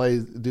it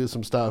and do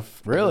some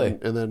stuff. Really?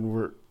 And then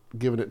we're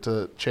giving it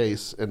to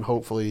Chase, and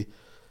hopefully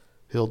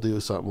he'll do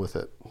something with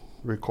it,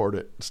 record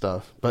it,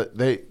 stuff. But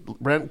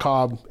Brent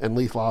Cobb and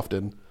Leith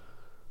Lofton.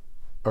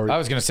 I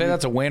was going to say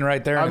that's a win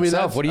right there in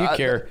itself. What do you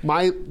care?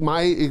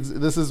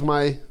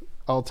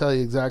 I'll tell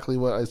you exactly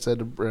what I said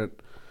to Brent.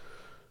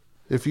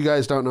 If you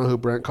guys don't know who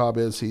Brent Cobb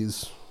is,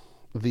 he's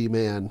the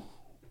man.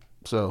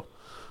 So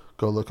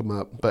go look him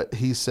up. But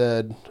he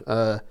said,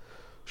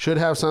 should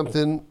have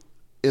something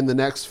in the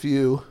next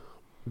few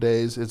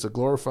days. It's a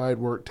glorified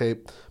work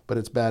tape, but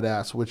it's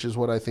badass, which is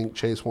what I think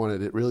Chase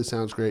wanted. It really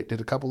sounds great.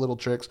 Did a couple little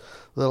tricks,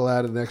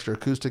 added an extra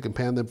acoustic and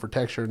panned them for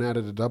texture, and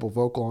added a double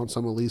vocal on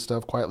some of Lee's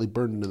stuff, quietly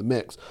burned into the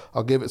mix.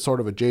 I'll give it sort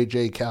of a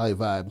JJ Cali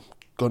vibe.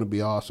 Going to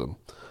be awesome.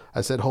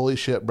 I said, holy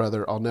shit,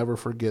 brother, I'll never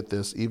forget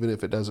this, even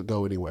if it doesn't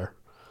go anywhere.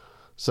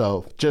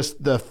 So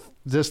just the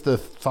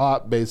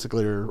thought,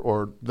 basically,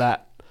 or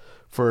that,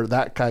 for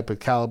that type of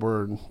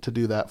caliber and to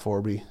do that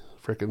for me,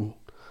 freaking,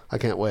 I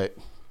can't wait.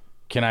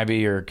 Can I be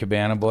your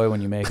cabana boy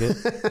when you make it?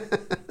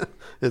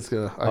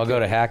 I'll go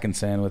to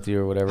Hackensack with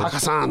you or whatever.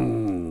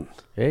 Hackensack.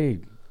 Hey,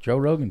 Joe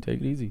Rogan,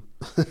 take it easy.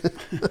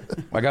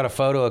 I got a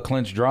photo of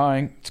Clint's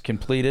drawing. It's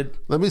completed.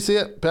 Let me see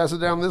it. Pass it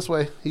down this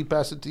way. He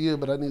passed it to you,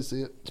 but I need to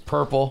see it. It's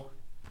purple.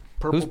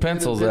 Whose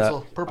pencil's that?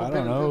 I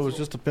don't know. It was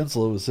just a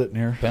pencil that was sitting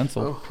here.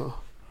 Pencil. Oh.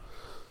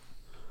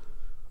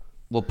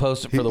 We'll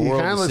post it for the world to see. He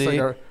kind of looks like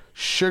our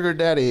sugar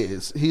daddy.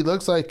 He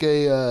looks like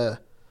a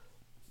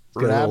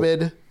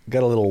rabid.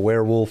 Got a little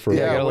werewolf.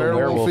 Yeah,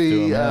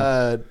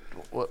 werewolfy.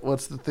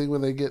 What's the thing when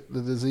they get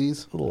the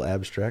disease? A little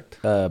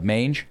abstract.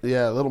 Mange?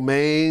 Yeah, a little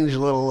mange,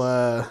 little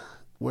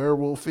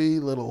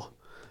werewolfy, little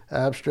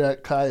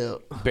abstract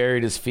coyote.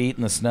 Buried his feet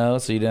in the snow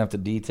so you didn't have to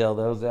detail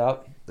those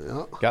out.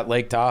 Yeah. Got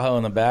Lake Tahoe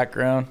in the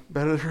background.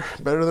 Better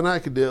than I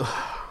could do,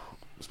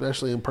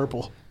 especially in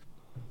purple.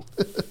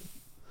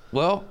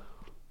 Well,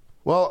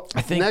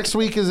 I think next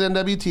week is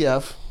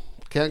NWTF.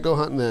 Can't go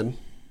hunting then.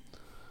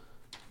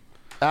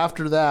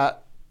 After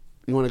that,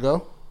 you want to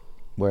go?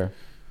 Where?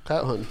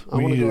 Coyote hunting. I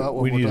want to go out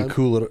one more time. We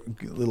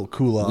need a little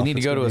cool off. We need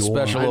to go to a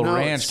special little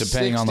ranch,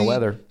 depending on the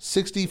weather.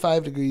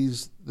 65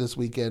 degrees this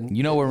weekend.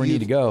 You know where we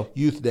need to go?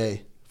 Youth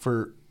Day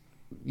for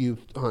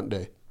Youth Hunt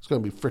Day. It's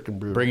going to be freaking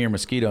brutal. Bring your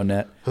mosquito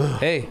net.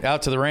 Hey,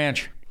 out to the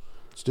ranch.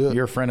 Let's do it.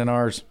 You're a friend of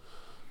ours.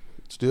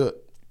 Let's do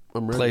it.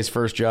 I'm ready. Clay's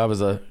first job as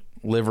a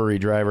livery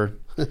driver.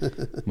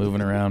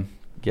 Moving around,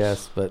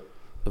 but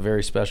a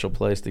very special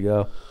place to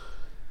go.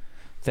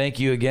 Thank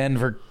you again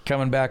for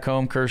coming back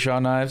home, Kershaw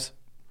Knives.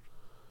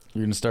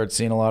 You're going to start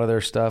seeing a lot of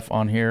their stuff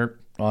on here,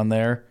 on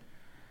there.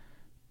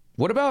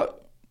 What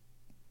about...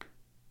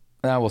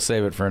 we'll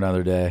save it for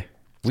another day.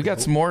 We got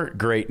some more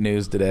great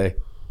news today.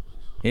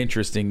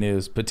 Interesting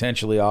news.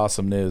 Potentially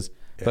awesome news.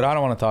 Yeah. But I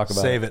don't want to talk about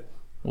it. Save it.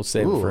 We'll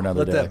save it for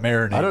another day. Let that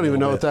marinate. I don't even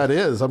know what that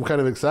is. I'm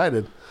kind of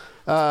excited.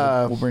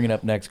 We'll bring it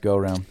up next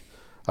go-round.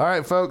 All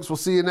right, folks. We'll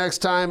see you next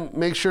time.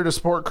 Make sure to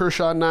support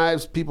Kershaw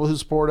Knives. People who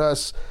support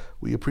us,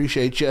 we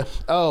appreciate you.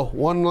 Oh,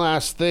 one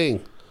last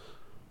thing.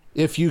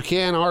 If you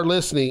are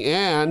listening,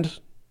 and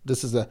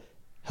this is a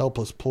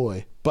helpless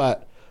ploy,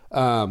 but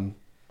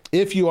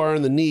if you are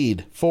in the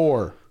need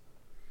for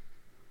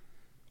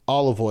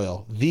olive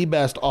oil, the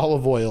best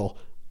olive oil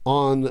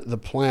on the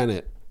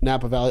planet,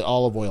 Napa Valley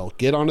Olive Oil,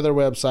 get onto their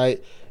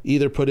website,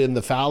 either put in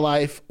the Foul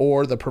Life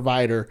or the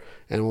provider,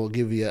 and we'll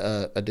give you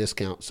a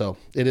discount. So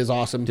it is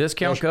awesome.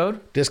 Discount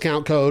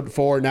code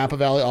for Napa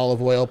Valley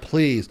Olive Oil.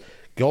 Please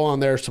go on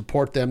there,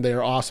 support them. They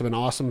are awesome, an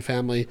awesome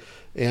family.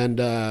 And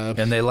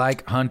they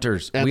like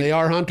hunters. And they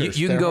are hunters.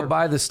 You can go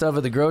buy the stuff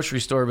at the grocery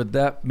store, but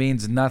that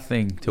means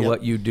nothing to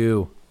what you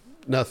do.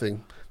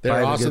 Nothing.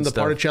 They're awesome. The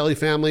Particelli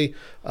family.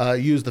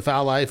 Use the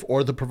Foul Life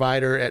or the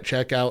provider at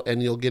checkout,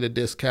 and you'll get a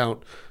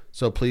discount.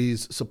 So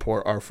please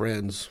support our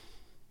friends.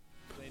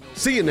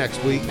 See you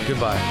next week.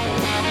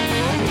 Goodbye.